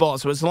to every ball.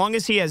 So as long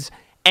as he has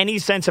any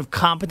sense of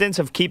competence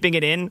of keeping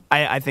it in,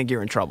 I think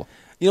you're in trouble.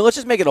 Let's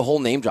just make it a whole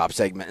name drop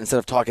segment instead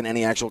of talking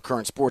any actual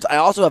current sports. I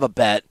also have a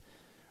bet,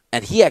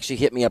 and he actually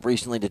hit me up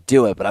recently to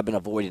do it, but I've been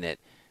avoiding it.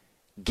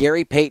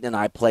 Gary Payton and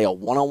I play a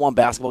one-on-one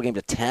basketball game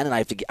to 10, and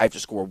I have to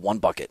score 1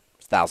 bucket.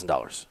 It's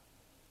 $1,000.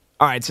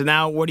 All right, so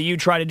now what do you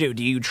try to do?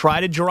 Do you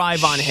try to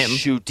drive on him?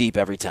 Shoot deep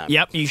every time.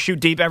 Yep, you shoot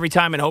deep every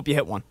time and hope you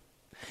hit one.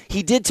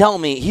 He did tell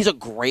me, he's a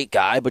great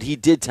guy, but he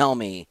did tell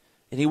me,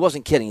 and he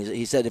wasn't kidding,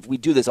 he said, if we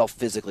do this, I'll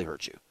physically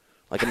hurt you.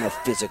 Like, I'm going to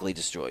physically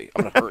destroy you.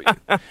 I'm going to hurt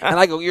you. And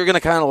I go, you're going to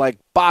kind of like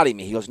body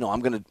me. He goes, no, I'm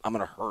going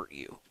to hurt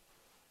you.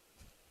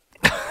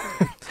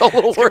 A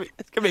little worried.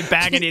 It's going to be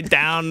bagging you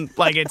down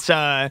like it's,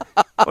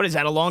 what is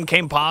that, Along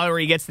Came Polly, where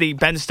he gets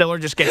Ben Stiller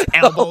just gets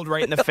elbowed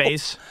right in the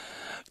face.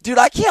 Dude,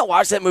 I can't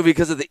watch that movie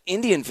because of the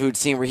Indian food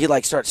scene where he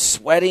like starts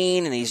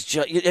sweating and he's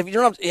just,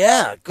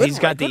 yeah, good. He's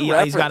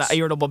got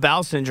irritable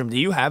bowel syndrome. Do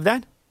you have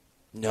that?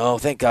 No,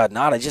 thank God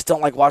not. I just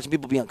don't like watching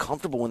people be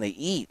uncomfortable when they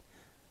eat.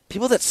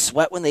 People that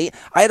sweat when they eat.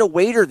 I had a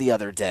waiter the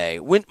other day.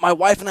 When my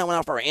wife and I went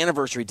out for our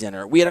anniversary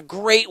dinner, we had a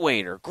great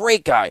waiter,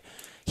 great guy.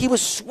 He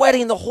was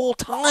sweating the whole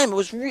time.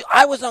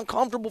 I was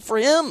uncomfortable for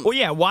him. Well,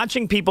 yeah,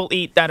 watching people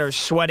eat that are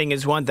sweating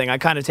is one thing. I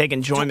kind of take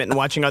enjoyment in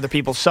watching other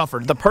people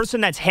suffer. The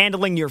person that's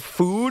handling your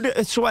food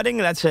sweating,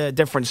 that's a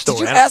different story.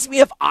 Did you ask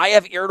me if I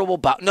have irritable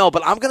bowel? No,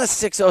 but I'm going to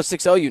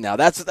 6-0 you now.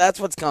 That's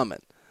what's coming.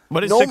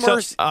 What is no 6-0?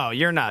 mercy. Oh,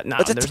 you're not. No,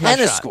 it's a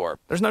tennis score.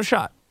 There's no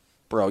shot.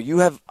 Bro, you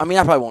have, I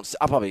probably won't.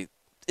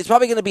 It's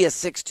probably going to be a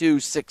 6-2,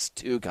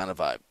 6-2 kind of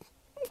vibe.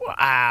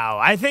 Wow.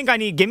 I think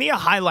give me a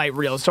highlight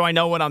reel so I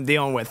know what I'm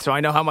dealing with, so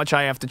I know how much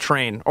I have to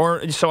train,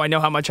 or so I know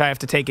how much I have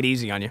to take it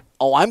easy on you.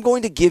 Oh, I'm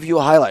going to give you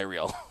a highlight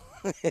reel.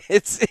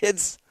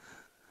 But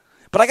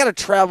I got to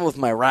travel with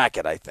my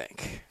racket, I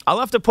think. I'll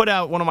have to put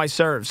out one of my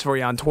serves for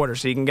you on Twitter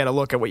so you can get a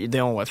look at what you're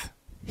dealing with.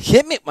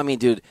 Hit me.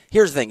 Dude,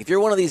 here's the thing. If you're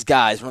one of these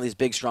guys, one of these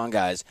big, strong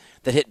guys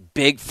that hit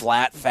big,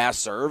 flat, fast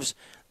serves,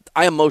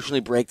 I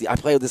emotionally break I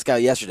played with this guy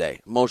yesterday,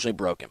 emotionally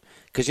broke him.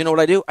 Because you know what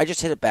I do? I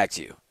just hit it back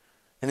to you.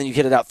 And then you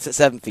hit it out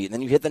 7 feet. And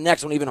then you hit the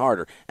next one even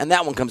harder. And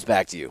that one comes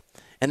back to you.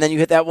 And then you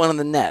hit that one on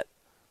the net.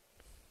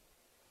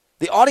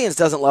 The audience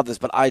doesn't love this,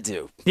 but I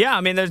do.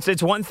 Yeah,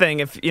 it's one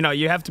thing if,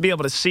 you have to be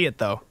able to see it,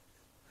 though.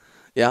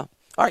 Yeah?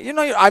 All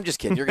right, I'm just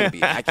kidding. You're going to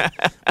be.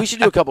 We should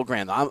do a couple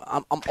grand, though.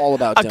 I'm all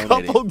about donating.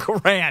 A couple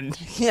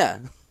grand? Yeah.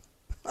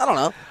 I don't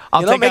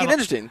know. Make it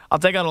interesting. I'll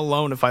take out a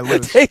loan if I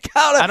lose.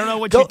 I don't know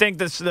what you think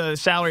the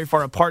salary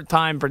for a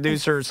part-time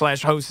producer /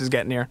 host is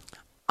getting here.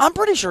 I'm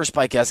pretty sure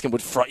Spike Eskin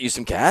would front you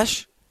some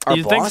cash.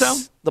 You think so?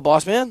 The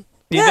boss man?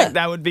 Do you think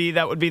that would be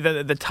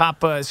the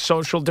top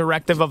social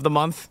directive of the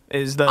month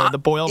is the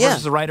Boyle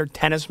versus the Reiter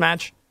tennis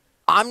match?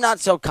 I'm not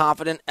so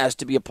confident as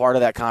to be a part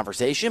of that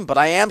conversation, but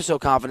I am so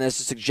confident as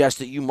to suggest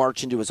that you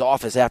march into his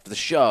office after the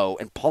show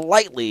and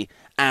politely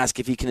ask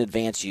if he can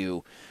advance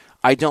you.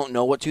 I don't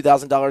know what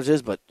 $2,000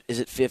 is, but is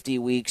it 50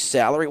 weeks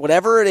salary?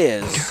 Whatever it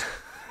is,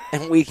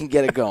 and we can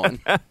get it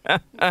going.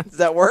 Does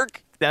that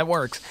work? That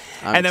works.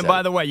 And then,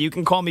 by the way, you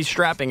can call me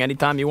strapping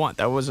anytime you want.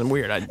 That wasn't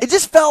weird. It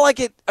just felt like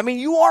it.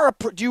 You are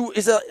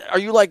are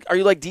you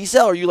like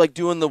D-Cell? Are you like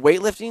doing the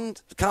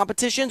weightlifting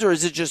competitions, or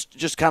is it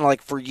just kind of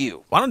like for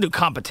you? Well, I don't do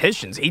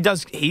competitions.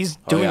 He's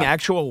doing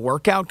actual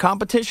workout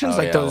competitions,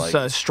 those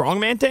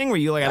strongman thing where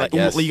you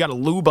you got to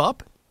lube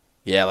up.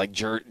 Yeah, like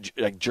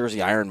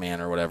Jersey Iron Man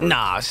or whatever.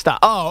 Nah, stop.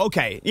 Oh,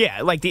 okay.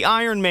 Yeah, like the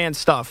Iron Man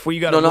stuff where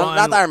you got to run. No,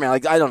 not the Iron Man.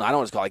 Like I don't know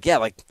what it's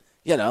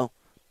called.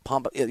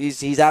 Pump.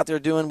 He's out there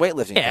doing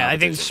weightlifting. Yeah, I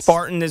think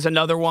Spartan is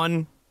another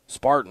one.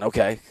 Spartan,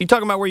 okay. You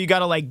talking about where you got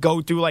to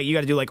go through you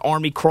got to do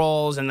army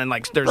crawls and then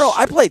there's. Bro,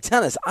 I play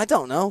tennis. I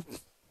don't know.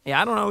 Yeah,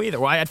 I don't know either.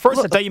 Well, at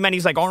first I thought you meant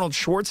he's like Arnold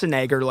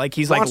Schwarzenegger, like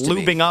he's like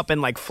lubing up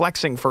and like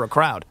flexing for a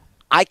crowd.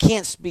 I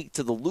can't speak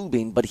to the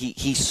lubing, but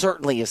he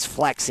certainly is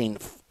flexing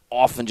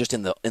often just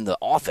in the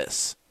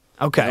office.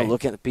 Okay. You know,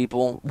 looking at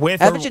people.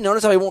 Haven't you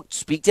noticed how he won't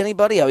speak to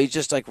anybody? How he's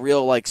just like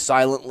real, like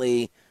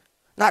silently,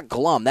 not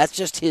glum. That's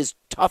just his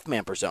tough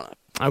man persona.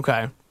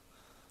 Okay.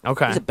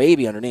 He's a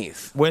baby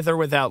underneath. With or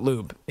without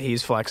lube,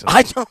 he's flexing.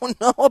 I don't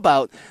know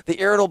about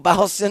the irritable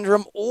bowel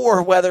syndrome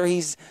or whether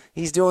he's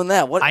doing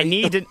that. What I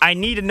need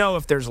to know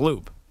if there's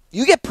lube.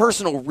 You get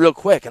personal real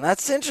quick, and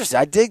that's interesting.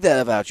 I dig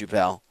that about you,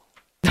 pal.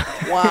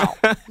 Wow.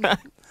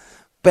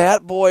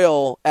 Pat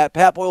Boyle at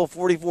Pat Boyle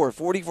 44.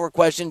 44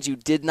 questions you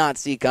did not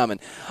see coming.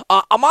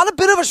 I'm on a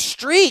bit of a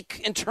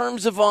streak in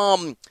terms of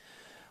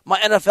my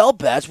NFL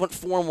bets. Went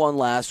 4-1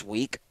 last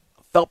week.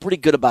 Felt pretty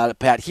good about it,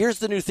 Pat. Here's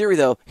the new theory,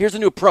 though. Here's the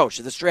new approach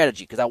to the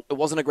strategy, because it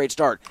wasn't a great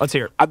start. Let's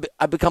hear it.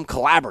 I've become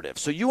collaborative.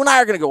 So you and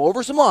I are going to go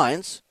over some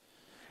lines,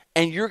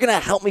 and you're going to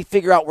help me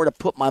figure out where to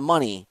put my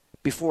money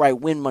before I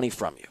win money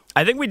from you.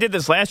 I think we did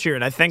this last year,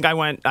 and I think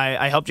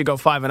I helped you go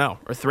 5-0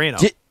 or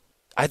 3-0.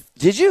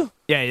 Did you?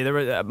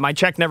 Yeah, my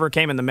check never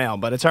came in the mail,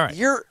 but it's all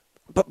right.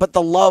 But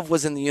the love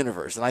was in the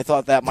universe, and I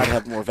thought that might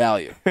have more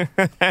value.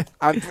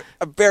 I'm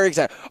very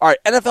excited. All right,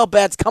 NFL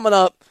bets coming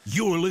up.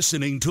 You're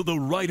listening to the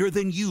Reiter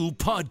Than You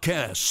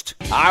podcast.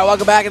 All right,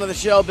 welcome back into the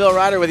show. Bill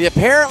Reiter with you.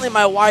 Apparently,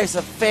 my wife's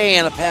a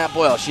fan of Pat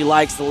Boyle. She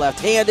likes the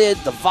left-handed,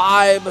 the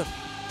vibe,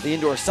 the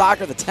indoor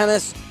soccer, the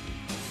tennis.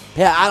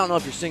 Pat, I don't know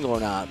if you're single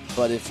or not,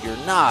 but if you're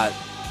not,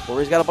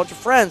 Corey's got a bunch of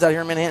friends out here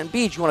in Manhattan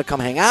Beach. You want to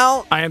come hang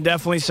out? I am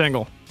definitely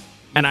single,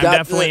 and I'm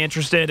definitely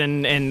interested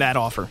in that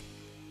offer.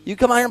 You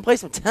come out here and play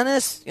some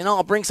tennis. You know,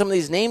 I'll bring some of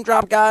these name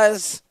drop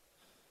guys.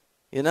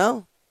 You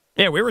know?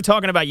 Yeah, we were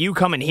talking about you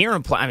coming here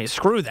and play. I mean,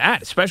 screw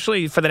that.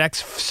 Especially for the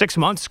next 6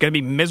 months. It's going to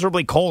be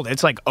miserably cold.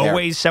 It's like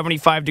always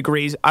 75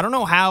 degrees. I don't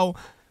know how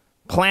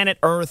planet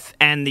Earth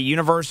and the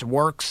universe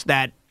works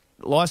that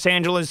Los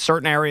Angeles,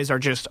 certain areas are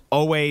just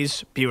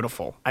always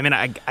beautiful. I mean,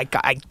 I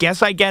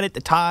guess I get it. The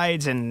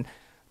tides and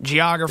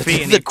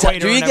geography and the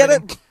equator. Do you get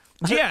it?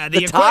 Yeah,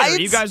 the equator. Tides?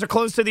 You guys are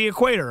close to the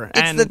equator.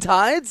 It's the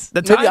tides?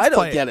 Maybe I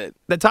don't get it.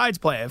 The tides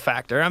play a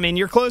factor. I mean,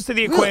 you're close to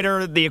the equator.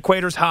 Really? The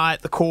equator's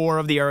hot, the core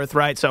of the Earth,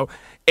 right? So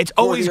it's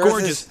always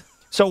gorgeous.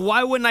 So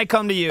why wouldn't I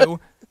come to you?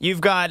 You've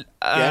got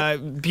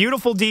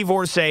beautiful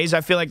divorcees,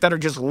 I feel like, that are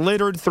just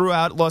littered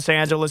throughout Los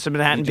Angeles and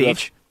Manhattan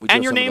Beach.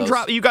 And your name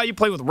drop. You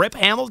play with Rip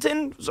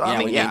Hamilton? So, yeah,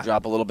 name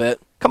drop a little bit.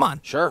 Come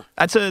on. Sure.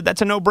 That's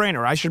a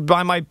no-brainer. I should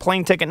buy my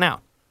plane ticket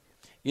now.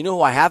 You know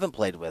who I haven't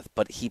played with,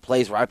 but he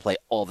plays where I play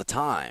all the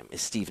time,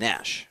 is Steve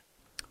Nash.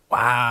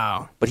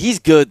 Wow. But he's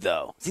good,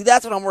 though. See,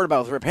 that's what I'm worried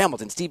about with Rip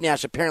Hamilton. Steve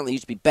Nash apparently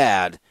used to be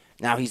bad.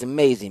 Now he's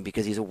amazing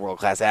because he's a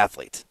world-class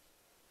athlete.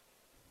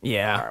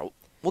 Yeah. All right,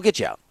 we'll get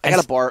you out. I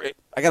got a bar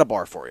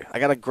for you. I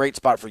got a great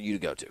spot for you to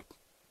go to.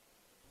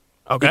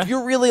 Okay. If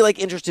you're really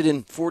interested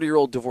in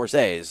 40-year-old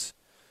divorcees,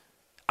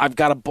 I've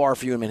got a bar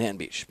for you in Manhattan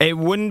Beach. It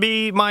wouldn't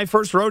be my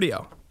first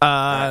rodeo.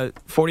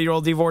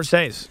 40-year-old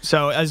divorcees.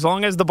 So as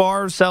long as the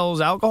bar sells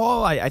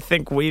alcohol, I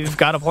think we've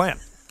got a plan.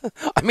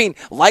 I mean,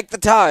 like the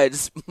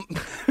tides,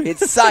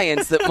 it's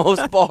science that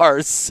most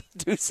bars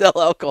do sell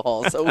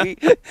alcohol. So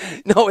it'd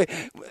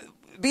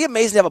be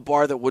amazing to have a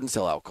bar that wouldn't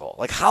sell alcohol.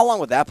 Like, how long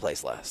would that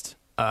place last?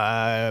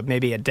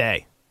 Maybe a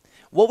day.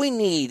 What we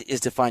need is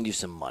to find you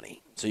some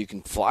money so you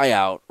can fly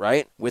out,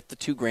 right, with the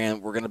 $2,000.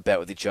 We're going to bet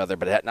with each other,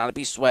 but not to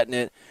be sweating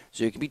it,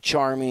 so you can be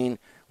charming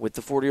with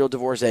the 40-year-old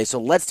divorcee. So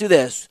let's do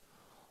this.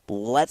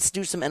 Let's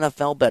do some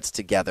NFL bets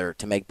together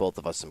to make both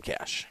of us some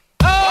cash.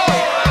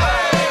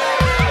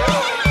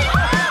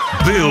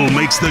 Bill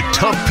makes the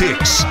tough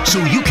picks so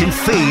you can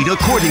fade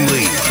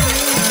accordingly.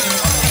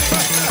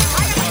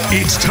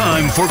 It's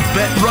time for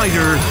Bet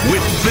Reiter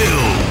with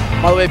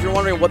Bill. By the way, if you're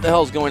wondering what the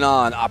hell's going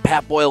on,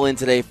 Pat Boyle in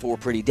today for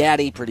Pretty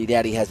Daddy. Pretty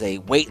Daddy has a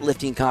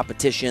weightlifting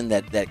competition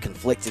that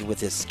conflicted with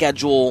his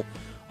schedule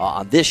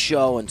on this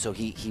show, and so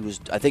he was,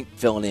 I think,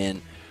 filling in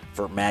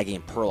for Maggie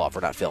and Perloff,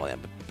 or not filling in,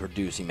 but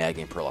producing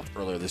Maggie and Perloff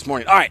earlier this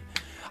morning. All right,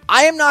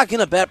 I am not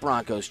going to bet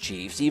Broncos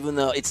Chiefs, even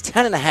though it's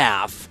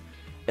 10.5.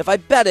 If I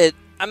bet it,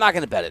 I'm not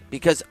going to bet it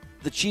because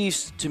the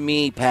Chiefs, to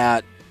me,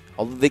 Pat,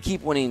 although they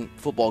keep winning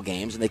football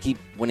games and they keep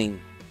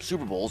winning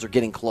Super Bowls or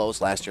getting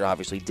close. Last year,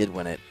 obviously, did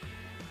win it.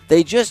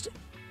 They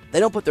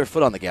don't put their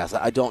foot on the gas.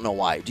 I don't know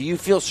why. Do you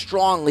feel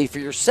strongly for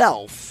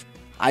yourself?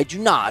 I do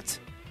not.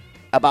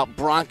 About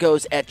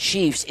Broncos at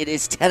Chiefs. It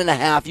is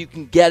 10.5. You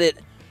can get it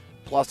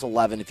plus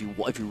 11 if you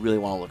really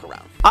want to look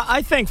around.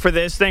 I think for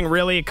this thing,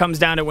 really, it comes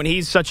down to when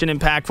he's such an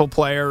impactful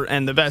player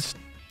and the best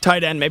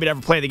tight end maybe to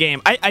ever play the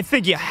game. I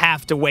think you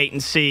have to wait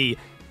and see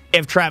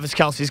if Travis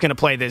Kelce's going to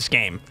play this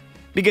game.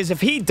 Because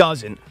if he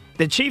doesn't,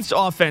 the Chiefs'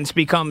 offense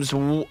becomes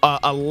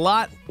a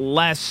lot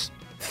less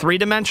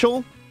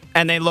three-dimensional,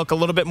 and they look a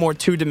little bit more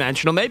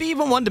two-dimensional, maybe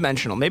even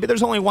one-dimensional. Maybe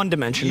there's only one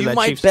dimension to that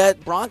Chiefs. You might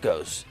bet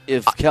Broncos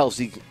if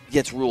Kelce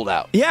gets ruled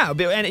out. Yeah,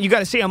 and you got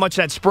to see how much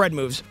that spread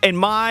moves. In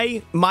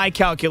my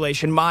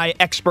calculation, my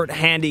expert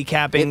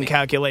handicapping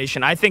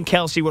calculation, I think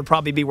Kelce would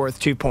probably be worth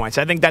 2 points.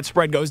 I think that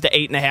spread goes to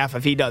 8.5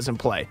 if he doesn't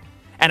play.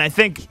 And I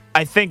think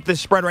the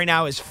spread right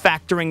now is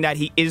factoring that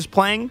he is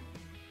playing.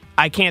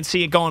 I can't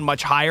see it going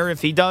much higher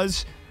if he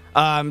does.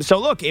 So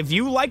look, if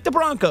you like the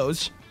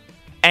Broncos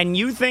and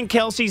you think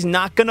Kelsey's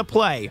not going to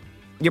play,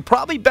 your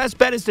probably best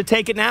bet is to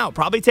take it now.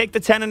 Probably take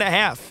the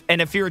 10.5.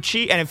 And if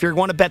you're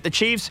going to bet the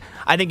Chiefs,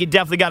 I think you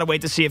definitely got to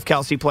wait to see if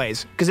Kelsey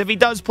plays. Because if he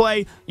does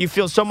play, you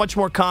feel so much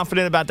more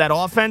confident about that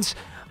offense.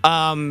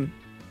 And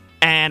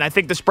I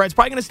think the spread's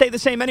probably going to stay the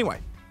same anyway.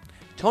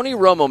 Tony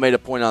Romo made a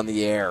point on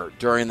the air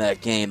during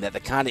that game that the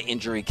kind of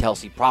injury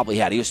Kelsey probably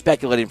had, he was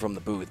speculating from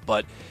the booth,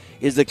 but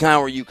is the kind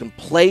where you can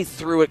play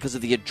through it because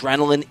of the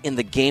adrenaline in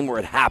the game where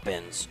it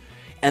happens,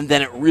 and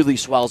then it really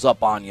swells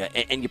up on you,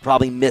 and you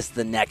probably miss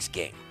the next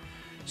game.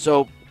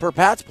 So, per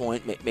Pat's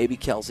point, maybe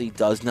Kelsey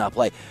does not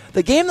play.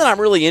 The game that I'm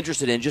really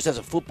interested in, just as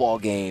a football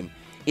game,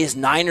 is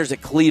Niners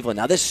at Cleveland.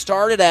 Now, this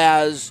started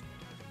as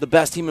the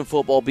best team in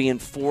football being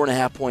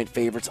 4.5-point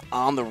favorites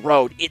on the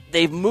road.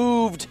 They've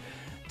moved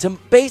to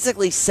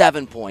basically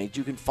 7 points.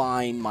 You can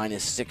find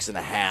minus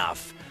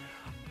 6.5.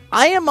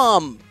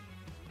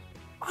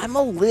 I'm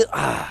a little.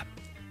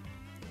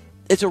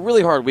 It's a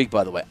really hard week,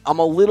 by the way. I'm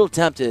a little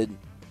tempted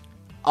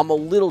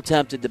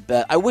to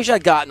bet. I wish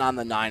I'd gotten on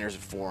the Niners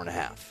at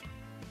 4.5.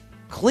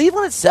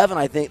 Cleveland at 7,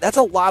 I think that's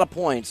a lot of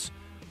points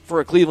for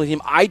a Cleveland team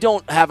I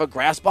don't have a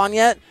grasp on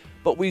yet,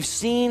 but we've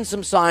seen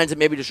some signs that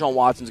maybe Deshaun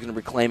Watson's going to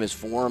reclaim his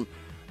form.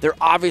 They're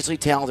obviously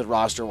talented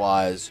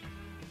roster-wise.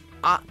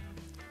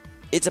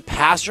 It's a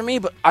pass for me,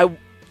 but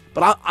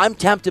I'm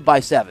tempted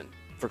by 7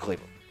 for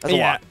Cleveland. That's a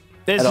lot.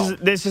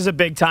 This is a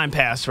big time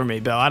pass for me,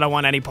 Bill. I don't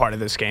want any part of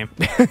this game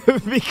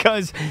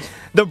because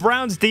the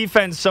Browns'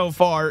 defense so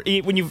far.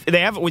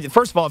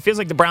 First of all, it feels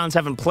like the Browns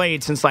haven't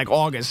played since like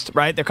August,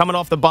 right? They're coming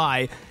off the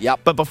bye.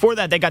 Yep. But before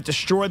that, they got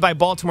destroyed by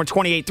Baltimore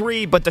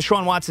 28-3. But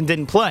Deshaun Watson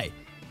didn't play.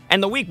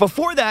 And the week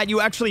before that,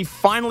 you actually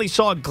finally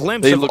saw a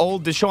glimpse of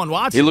old Deshaun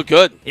Watson. He looked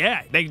good.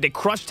 Yeah, they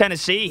crushed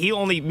Tennessee. He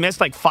only missed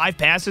like 5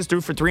 passes,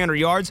 threw for 300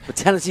 yards. But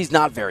Tennessee's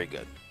not very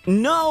good.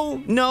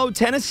 No,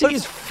 Tennessee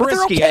is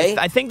frisky. Okay.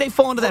 I think they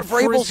fall into that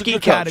frisky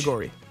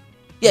category.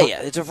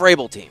 Yeah, it's a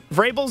Vrabel team.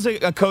 Vrabel's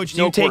a coach.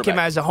 You take him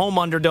as a home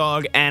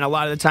underdog, and a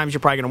lot of the times you're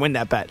probably going to win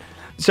that bet.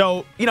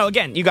 So,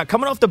 again, you got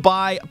coming off the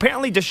bye.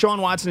 Apparently, Deshaun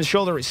Watson's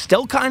shoulder is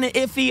still kind of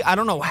iffy. I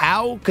don't know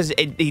how, because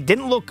he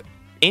didn't look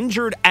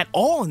injured at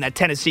all in that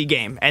Tennessee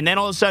game. And then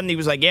all of a sudden, he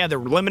was like, yeah, they're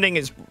limiting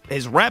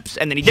his reps,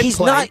 and then he didn't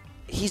play.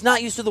 He's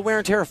not used to the wear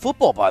and tear of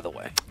football, by the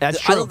way.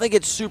 That's true. I don't think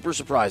it's super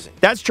surprising.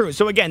 That's true.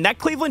 So, again, that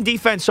Cleveland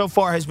defense so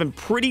far has been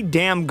pretty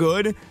damn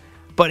good.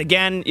 But,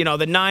 again,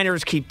 the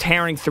Niners keep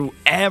tearing through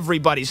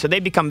everybody, so they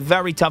become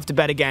very tough to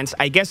bet against.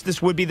 I guess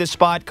this would be the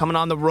spot coming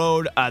on the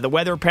road. The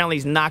weather apparently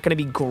is not going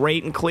to be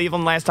great in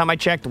Cleveland last time I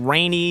checked.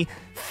 Rainy,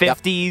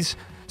 50s. Yep.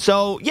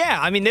 So,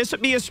 yeah, this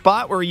would be a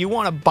spot where you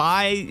want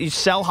to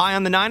sell high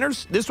on the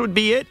Niners. This would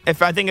be it.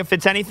 I think if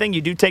it's anything,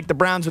 you do take the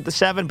Browns with the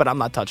 7, but I'm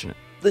not touching it.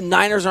 The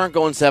Niners aren't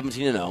going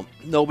 17-0.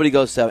 Nobody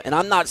goes 7. And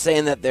I'm not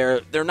saying that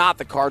they're not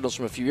the Cardinals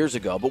from a few years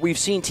ago, but we've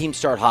seen teams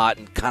start hot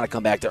and kind of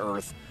come back to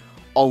earth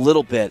a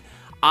little bit.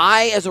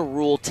 I, as a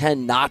rule,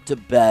 tend not to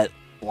bet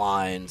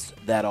lines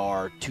that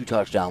are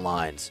 2-touchdown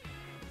lines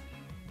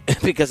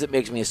because it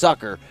makes me a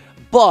sucker.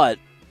 But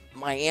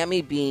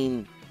Miami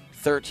being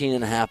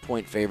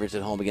 13.5-point favorites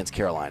at home against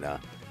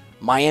Carolina,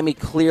 Miami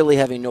clearly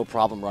having no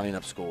problem running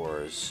up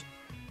scores,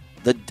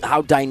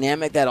 how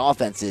dynamic that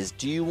offense is.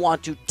 Do you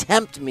want to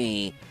tempt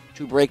me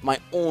to break my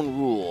own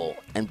rule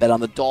and bet on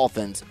the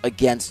Dolphins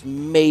against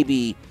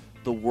maybe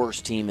the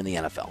worst team in the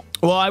NFL?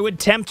 Well, I would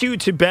tempt you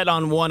to bet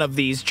on one of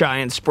these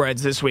giant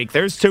spreads this week.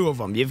 There's 2 of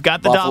them. You've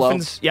got the Buffalo.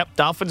 Dolphins. Yep,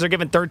 Dolphins are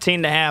given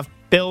 13.5.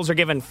 Bills are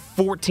given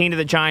 14 to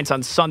the Giants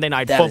on Sunday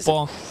Night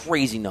Football. That is a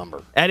crazy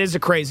number. That is a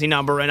crazy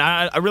number, and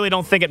I really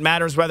don't think it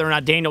matters whether or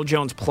not Daniel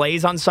Jones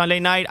plays on Sunday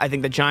night. I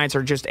think the Giants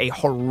are just a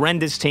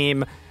horrendous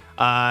team.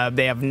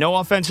 They have no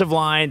offensive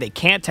line. They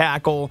can't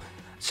tackle.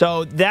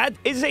 So that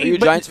is a... Are you a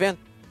Giants fan?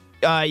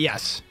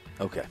 Yes.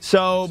 Okay.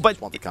 So, but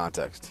just want the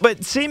context.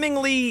 But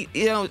seemingly,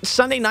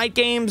 Sunday night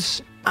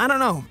games, I don't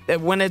know.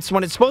 When it's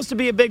supposed to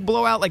be a big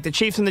blowout like the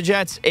Chiefs and the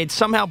Jets, it's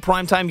somehow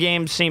primetime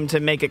games seem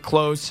to make it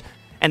close.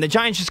 And the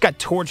Giants just got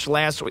torched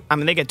last week.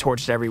 They get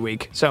torched every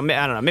week. So, I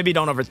don't know. Maybe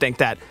don't overthink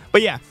that.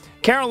 But, yeah,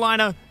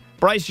 Carolina,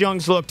 Bryce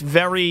Young's looked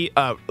very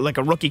like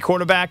a rookie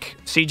quarterback.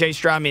 C.J.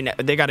 Stroud,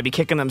 they got to be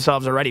kicking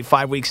themselves already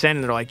 5 weeks in.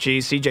 And they're like,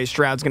 geez, C.J.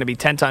 Stroud's going to be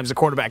 10 times the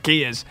quarterback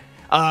he is.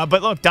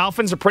 But, look,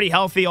 Dolphins are pretty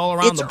healthy all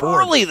around the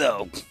board. It's early,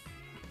 though.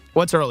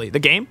 What's early? The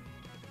game?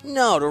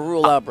 No, to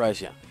rule out Bryce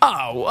Young.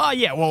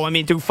 Yeah. Well,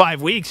 through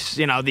 5 weeks,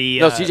 No,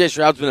 C.J.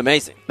 Stroud's been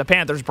amazing. The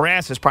Panthers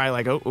brass is probably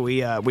like,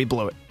 we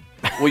blew it.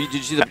 Well, did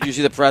you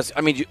see the press?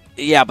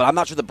 Yeah, but I'm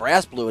not sure the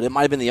brass blew it. It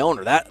might have been the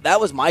owner. That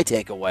was my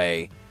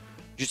takeaway.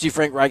 Did you see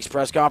Frank Reich's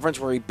press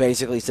conference where he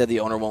basically said the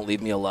owner won't leave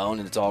me alone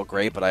and it's all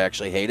great, but I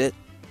actually hate it?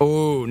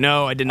 Oh,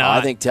 no, I did not.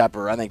 I think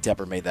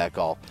Tepper made that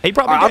call. He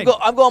probably did.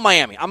 I'm going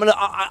Miami.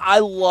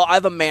 I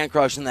have a man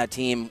crush in that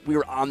team. We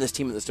were on this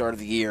team at the start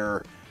of the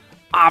year.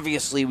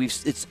 Obviously,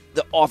 it's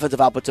the offensive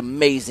output's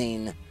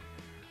amazing,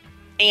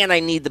 and I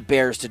need the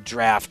Bears to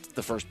draft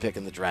the first pick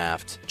in the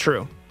draft.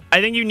 True. I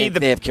think you need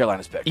they have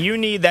Carolina's pick. You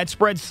need that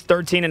spread's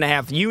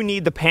 13.5. You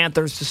need the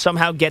Panthers to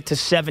somehow get to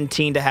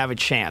 17 to have a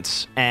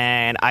chance,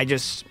 and I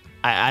don't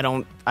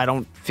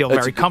feel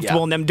very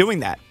comfortable in them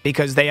doing that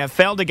because they have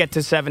failed to get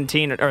to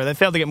 17, or they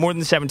failed to get more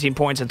than 17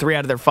 points in 3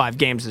 out of their 5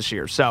 games this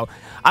year. So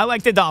I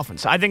like the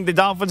Dolphins. I think the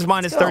Dolphins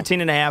minus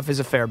 13.5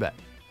 is a fair bet.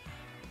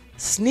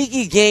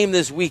 Sneaky game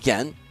this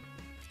weekend.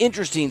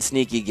 Interesting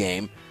sneaky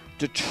game.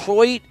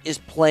 Detroit is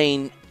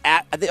playing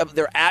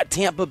they're at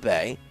Tampa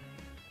Bay.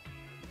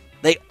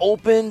 They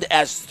opened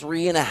as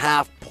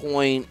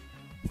 3.5-point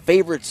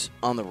favorites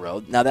on the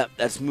road. Now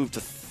that's moved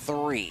to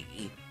 3.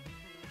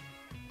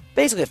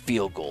 Basically a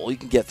field goal. You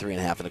can get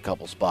 3.5 in a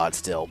couple spots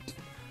still.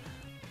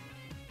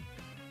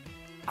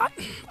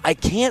 I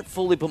can't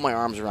fully put my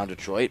arms around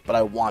Detroit, but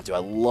I want to. I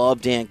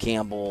love Dan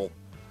Campbell.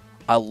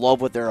 I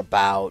love what they're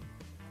about.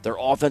 Their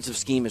offensive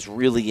scheme is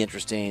really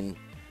interesting.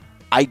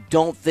 I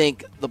don't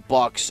think the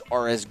Bucs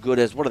are as good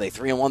as, what are they,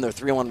 3-1? Their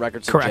 3-1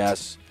 record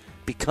suggests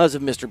because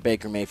of Mr.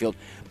 Baker Mayfield.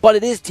 But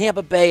it is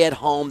Tampa Bay at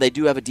home. They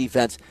do have a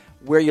defense.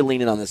 Where are you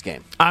leaning on this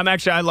game? I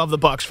love the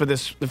Bucs for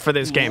this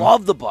game.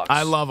 Love the Bucs.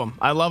 I love them.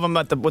 I love them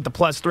with the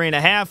plus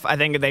 3.5. I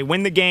think if they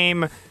win the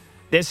game,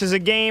 this is a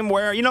game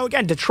where,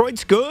 again,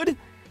 Detroit's good.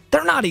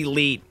 They're not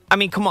elite. I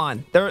mean, come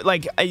on. They're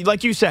like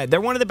you said, they're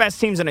one of the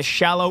best teams in a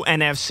shallow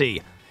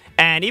NFC.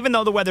 And even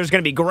though the weather's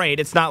going to be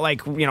great, it's not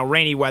like,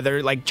 rainy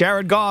weather. Like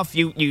Jared Goff,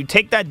 you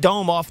take that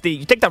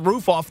you take that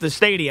roof off the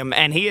stadium,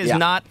 and he is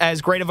not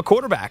as great of a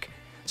quarterback.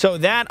 So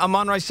that,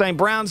 Amon-Ra St.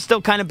 Brown's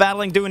still kind of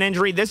battling through an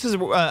injury. This is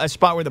a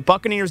spot where the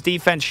Buccaneers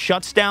defense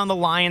shuts down the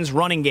Lions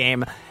running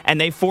game, and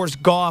they force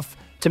Goff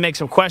to make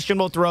some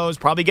questionable throws,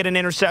 probably get an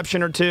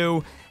interception or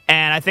two.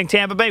 And I think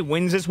Tampa Bay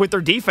wins this with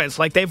their defense,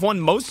 like they've won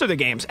most of the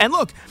games. And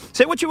look,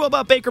 say what you will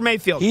about Baker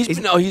Mayfield. He's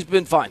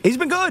been fine. He's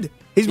been good.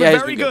 He's been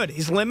very good.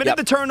 He's limited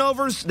the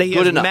turnovers. He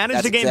has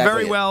managed the game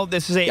very well.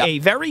 This is a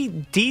very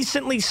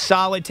decently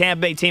solid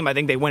Tampa Bay team. I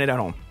think they win it at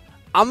home.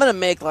 I'm going to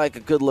make like a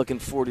good-looking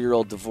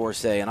 40-year-old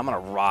divorcee, and I'm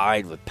going to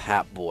ride with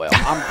Pat Boyle.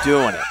 I'm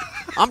doing it.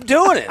 I'm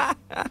doing it.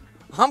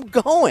 I'm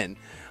going.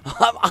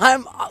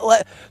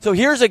 So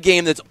here's a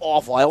game that's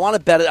awful. I want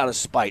to bet it out of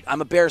spite.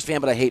 I'm a Bears fan,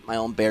 but I hate my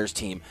own Bears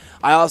team.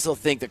 I also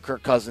think that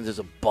Kirk Cousins is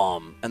a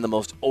bum and the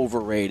most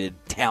overrated,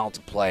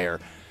 talented player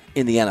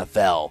in the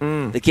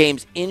NFL. The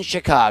game's in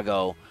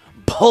Chicago.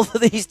 Both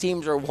of these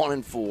teams are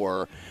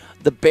 1-4.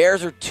 The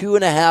Bears are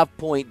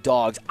 2.5-point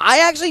dogs.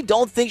 I actually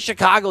don't think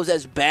Chicago's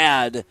as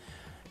bad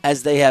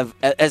as they have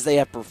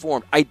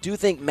performed. I do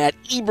think Matt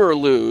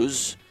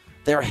Eberflus,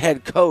 their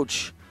head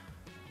coach,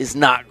 is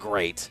not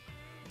great.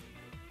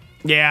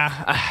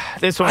 Yeah,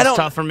 this one's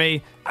tough for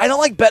me. I don't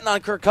like betting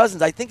on Kirk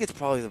Cousins. I think it's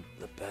probably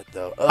the bet,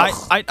 though.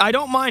 I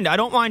don't mind. I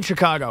don't mind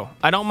Chicago.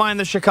 I don't mind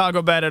the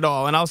Chicago bet at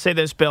all. And I'll say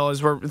this, Bill,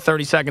 as we're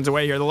 30 seconds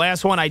away here.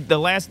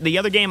 The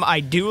other game I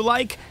do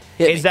like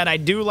is that I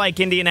do like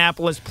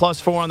Indianapolis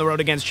 +4 on the road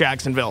against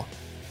Jacksonville.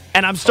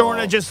 And I'm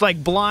starting to just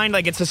blind,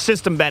 it's a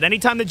system bet.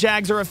 Anytime the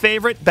Jags are a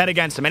favorite, bet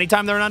against them.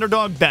 Anytime they're an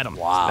underdog, bet them.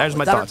 Wow. There's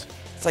my thoughts.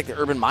 It's like the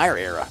Urban Meyer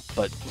era,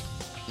 but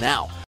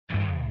now.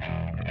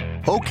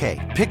 Okay,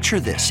 picture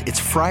this. It's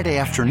Friday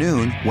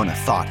afternoon when a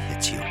thought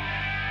hits you.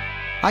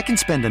 I can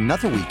spend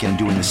another weekend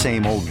doing the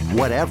same old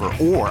whatever,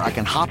 or I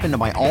can hop into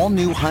my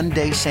all-new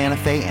Hyundai Santa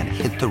Fe and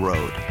hit the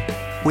road.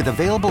 With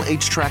available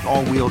H-Track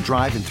all-wheel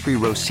drive and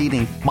 3-row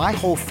seating, my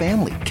whole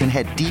family can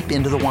head deep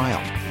into the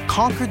wild.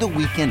 Conquer the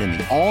weekend in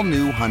the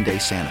all-new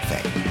Hyundai Santa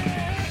Fe.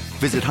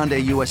 Visit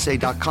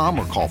HyundaiUSA.com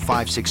or call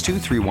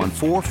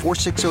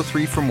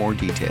 562-314-4603 for more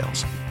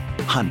details.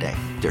 Hyundai,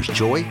 there's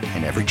joy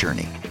in every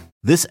journey.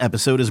 This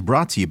episode is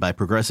brought to you by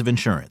Progressive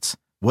Insurance.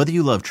 Whether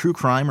you love true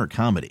crime or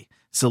comedy,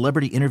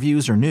 celebrity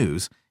interviews or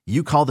news,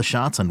 you call the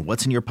shots on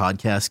what's in your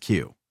podcast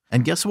queue.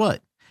 And guess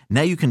what?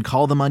 Now you can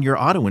call them on your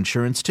auto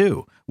insurance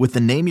too with the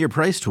Name Your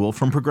Price tool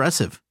from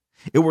Progressive.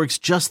 It works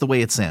just the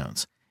way it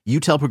sounds. You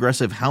tell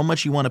Progressive how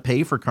much you want to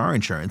pay for car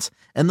insurance,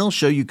 and they'll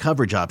show you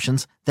coverage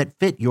options that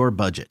fit your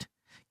budget.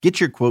 Get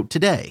your quote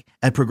today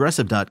at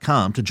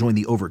Progressive.com to join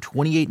the over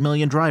 28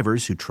 million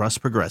drivers who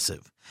trust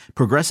Progressive.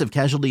 Progressive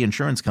Casualty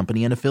Insurance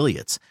Company and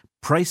Affiliates.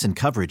 Price and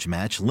coverage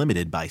match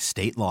limited by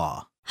state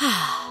law.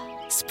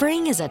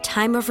 Spring is a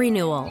time of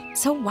renewal,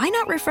 so why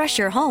not refresh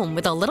your home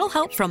with a little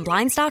help from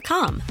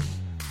Blinds.com?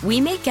 We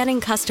make getting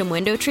custom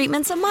window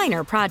treatments a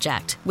minor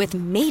project with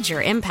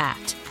major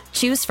impact.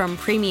 Choose from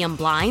premium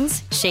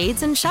blinds,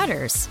 shades, and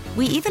shutters.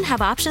 We even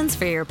have options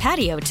for your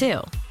patio,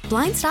 too.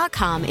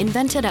 Blinds.com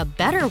invented a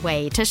better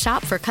way to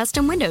shop for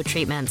custom window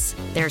treatments.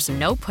 There's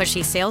no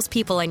pushy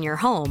salespeople in your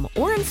home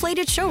or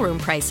inflated showroom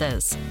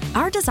prices.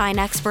 Our design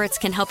experts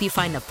can help you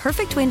find the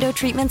perfect window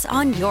treatments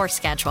on your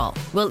schedule.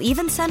 We'll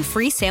even send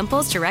free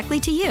samples directly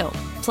to you.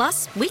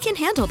 Plus, we can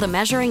handle the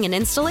measuring and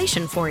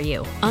installation for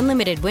you.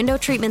 Unlimited window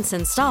treatments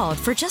installed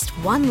for just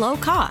one low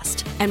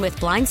cost. And with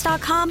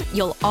Blinds.com,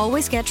 you'll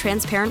always get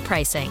transparent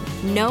pricing.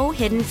 No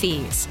hidden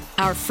fees.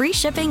 Our free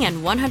shipping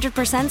and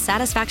 100%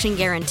 satisfaction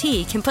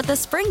guarantee can put the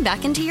spring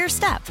back into your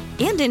step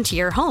and into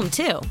your home,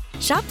 too.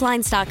 Shop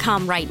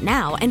Blinds.com right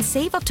now and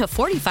save up to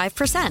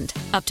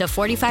 45%. Up to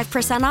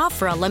 45% off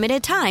for a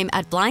limited time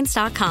at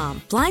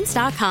Blinds.com.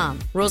 Blinds.com.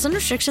 Rules and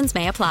restrictions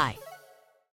may apply.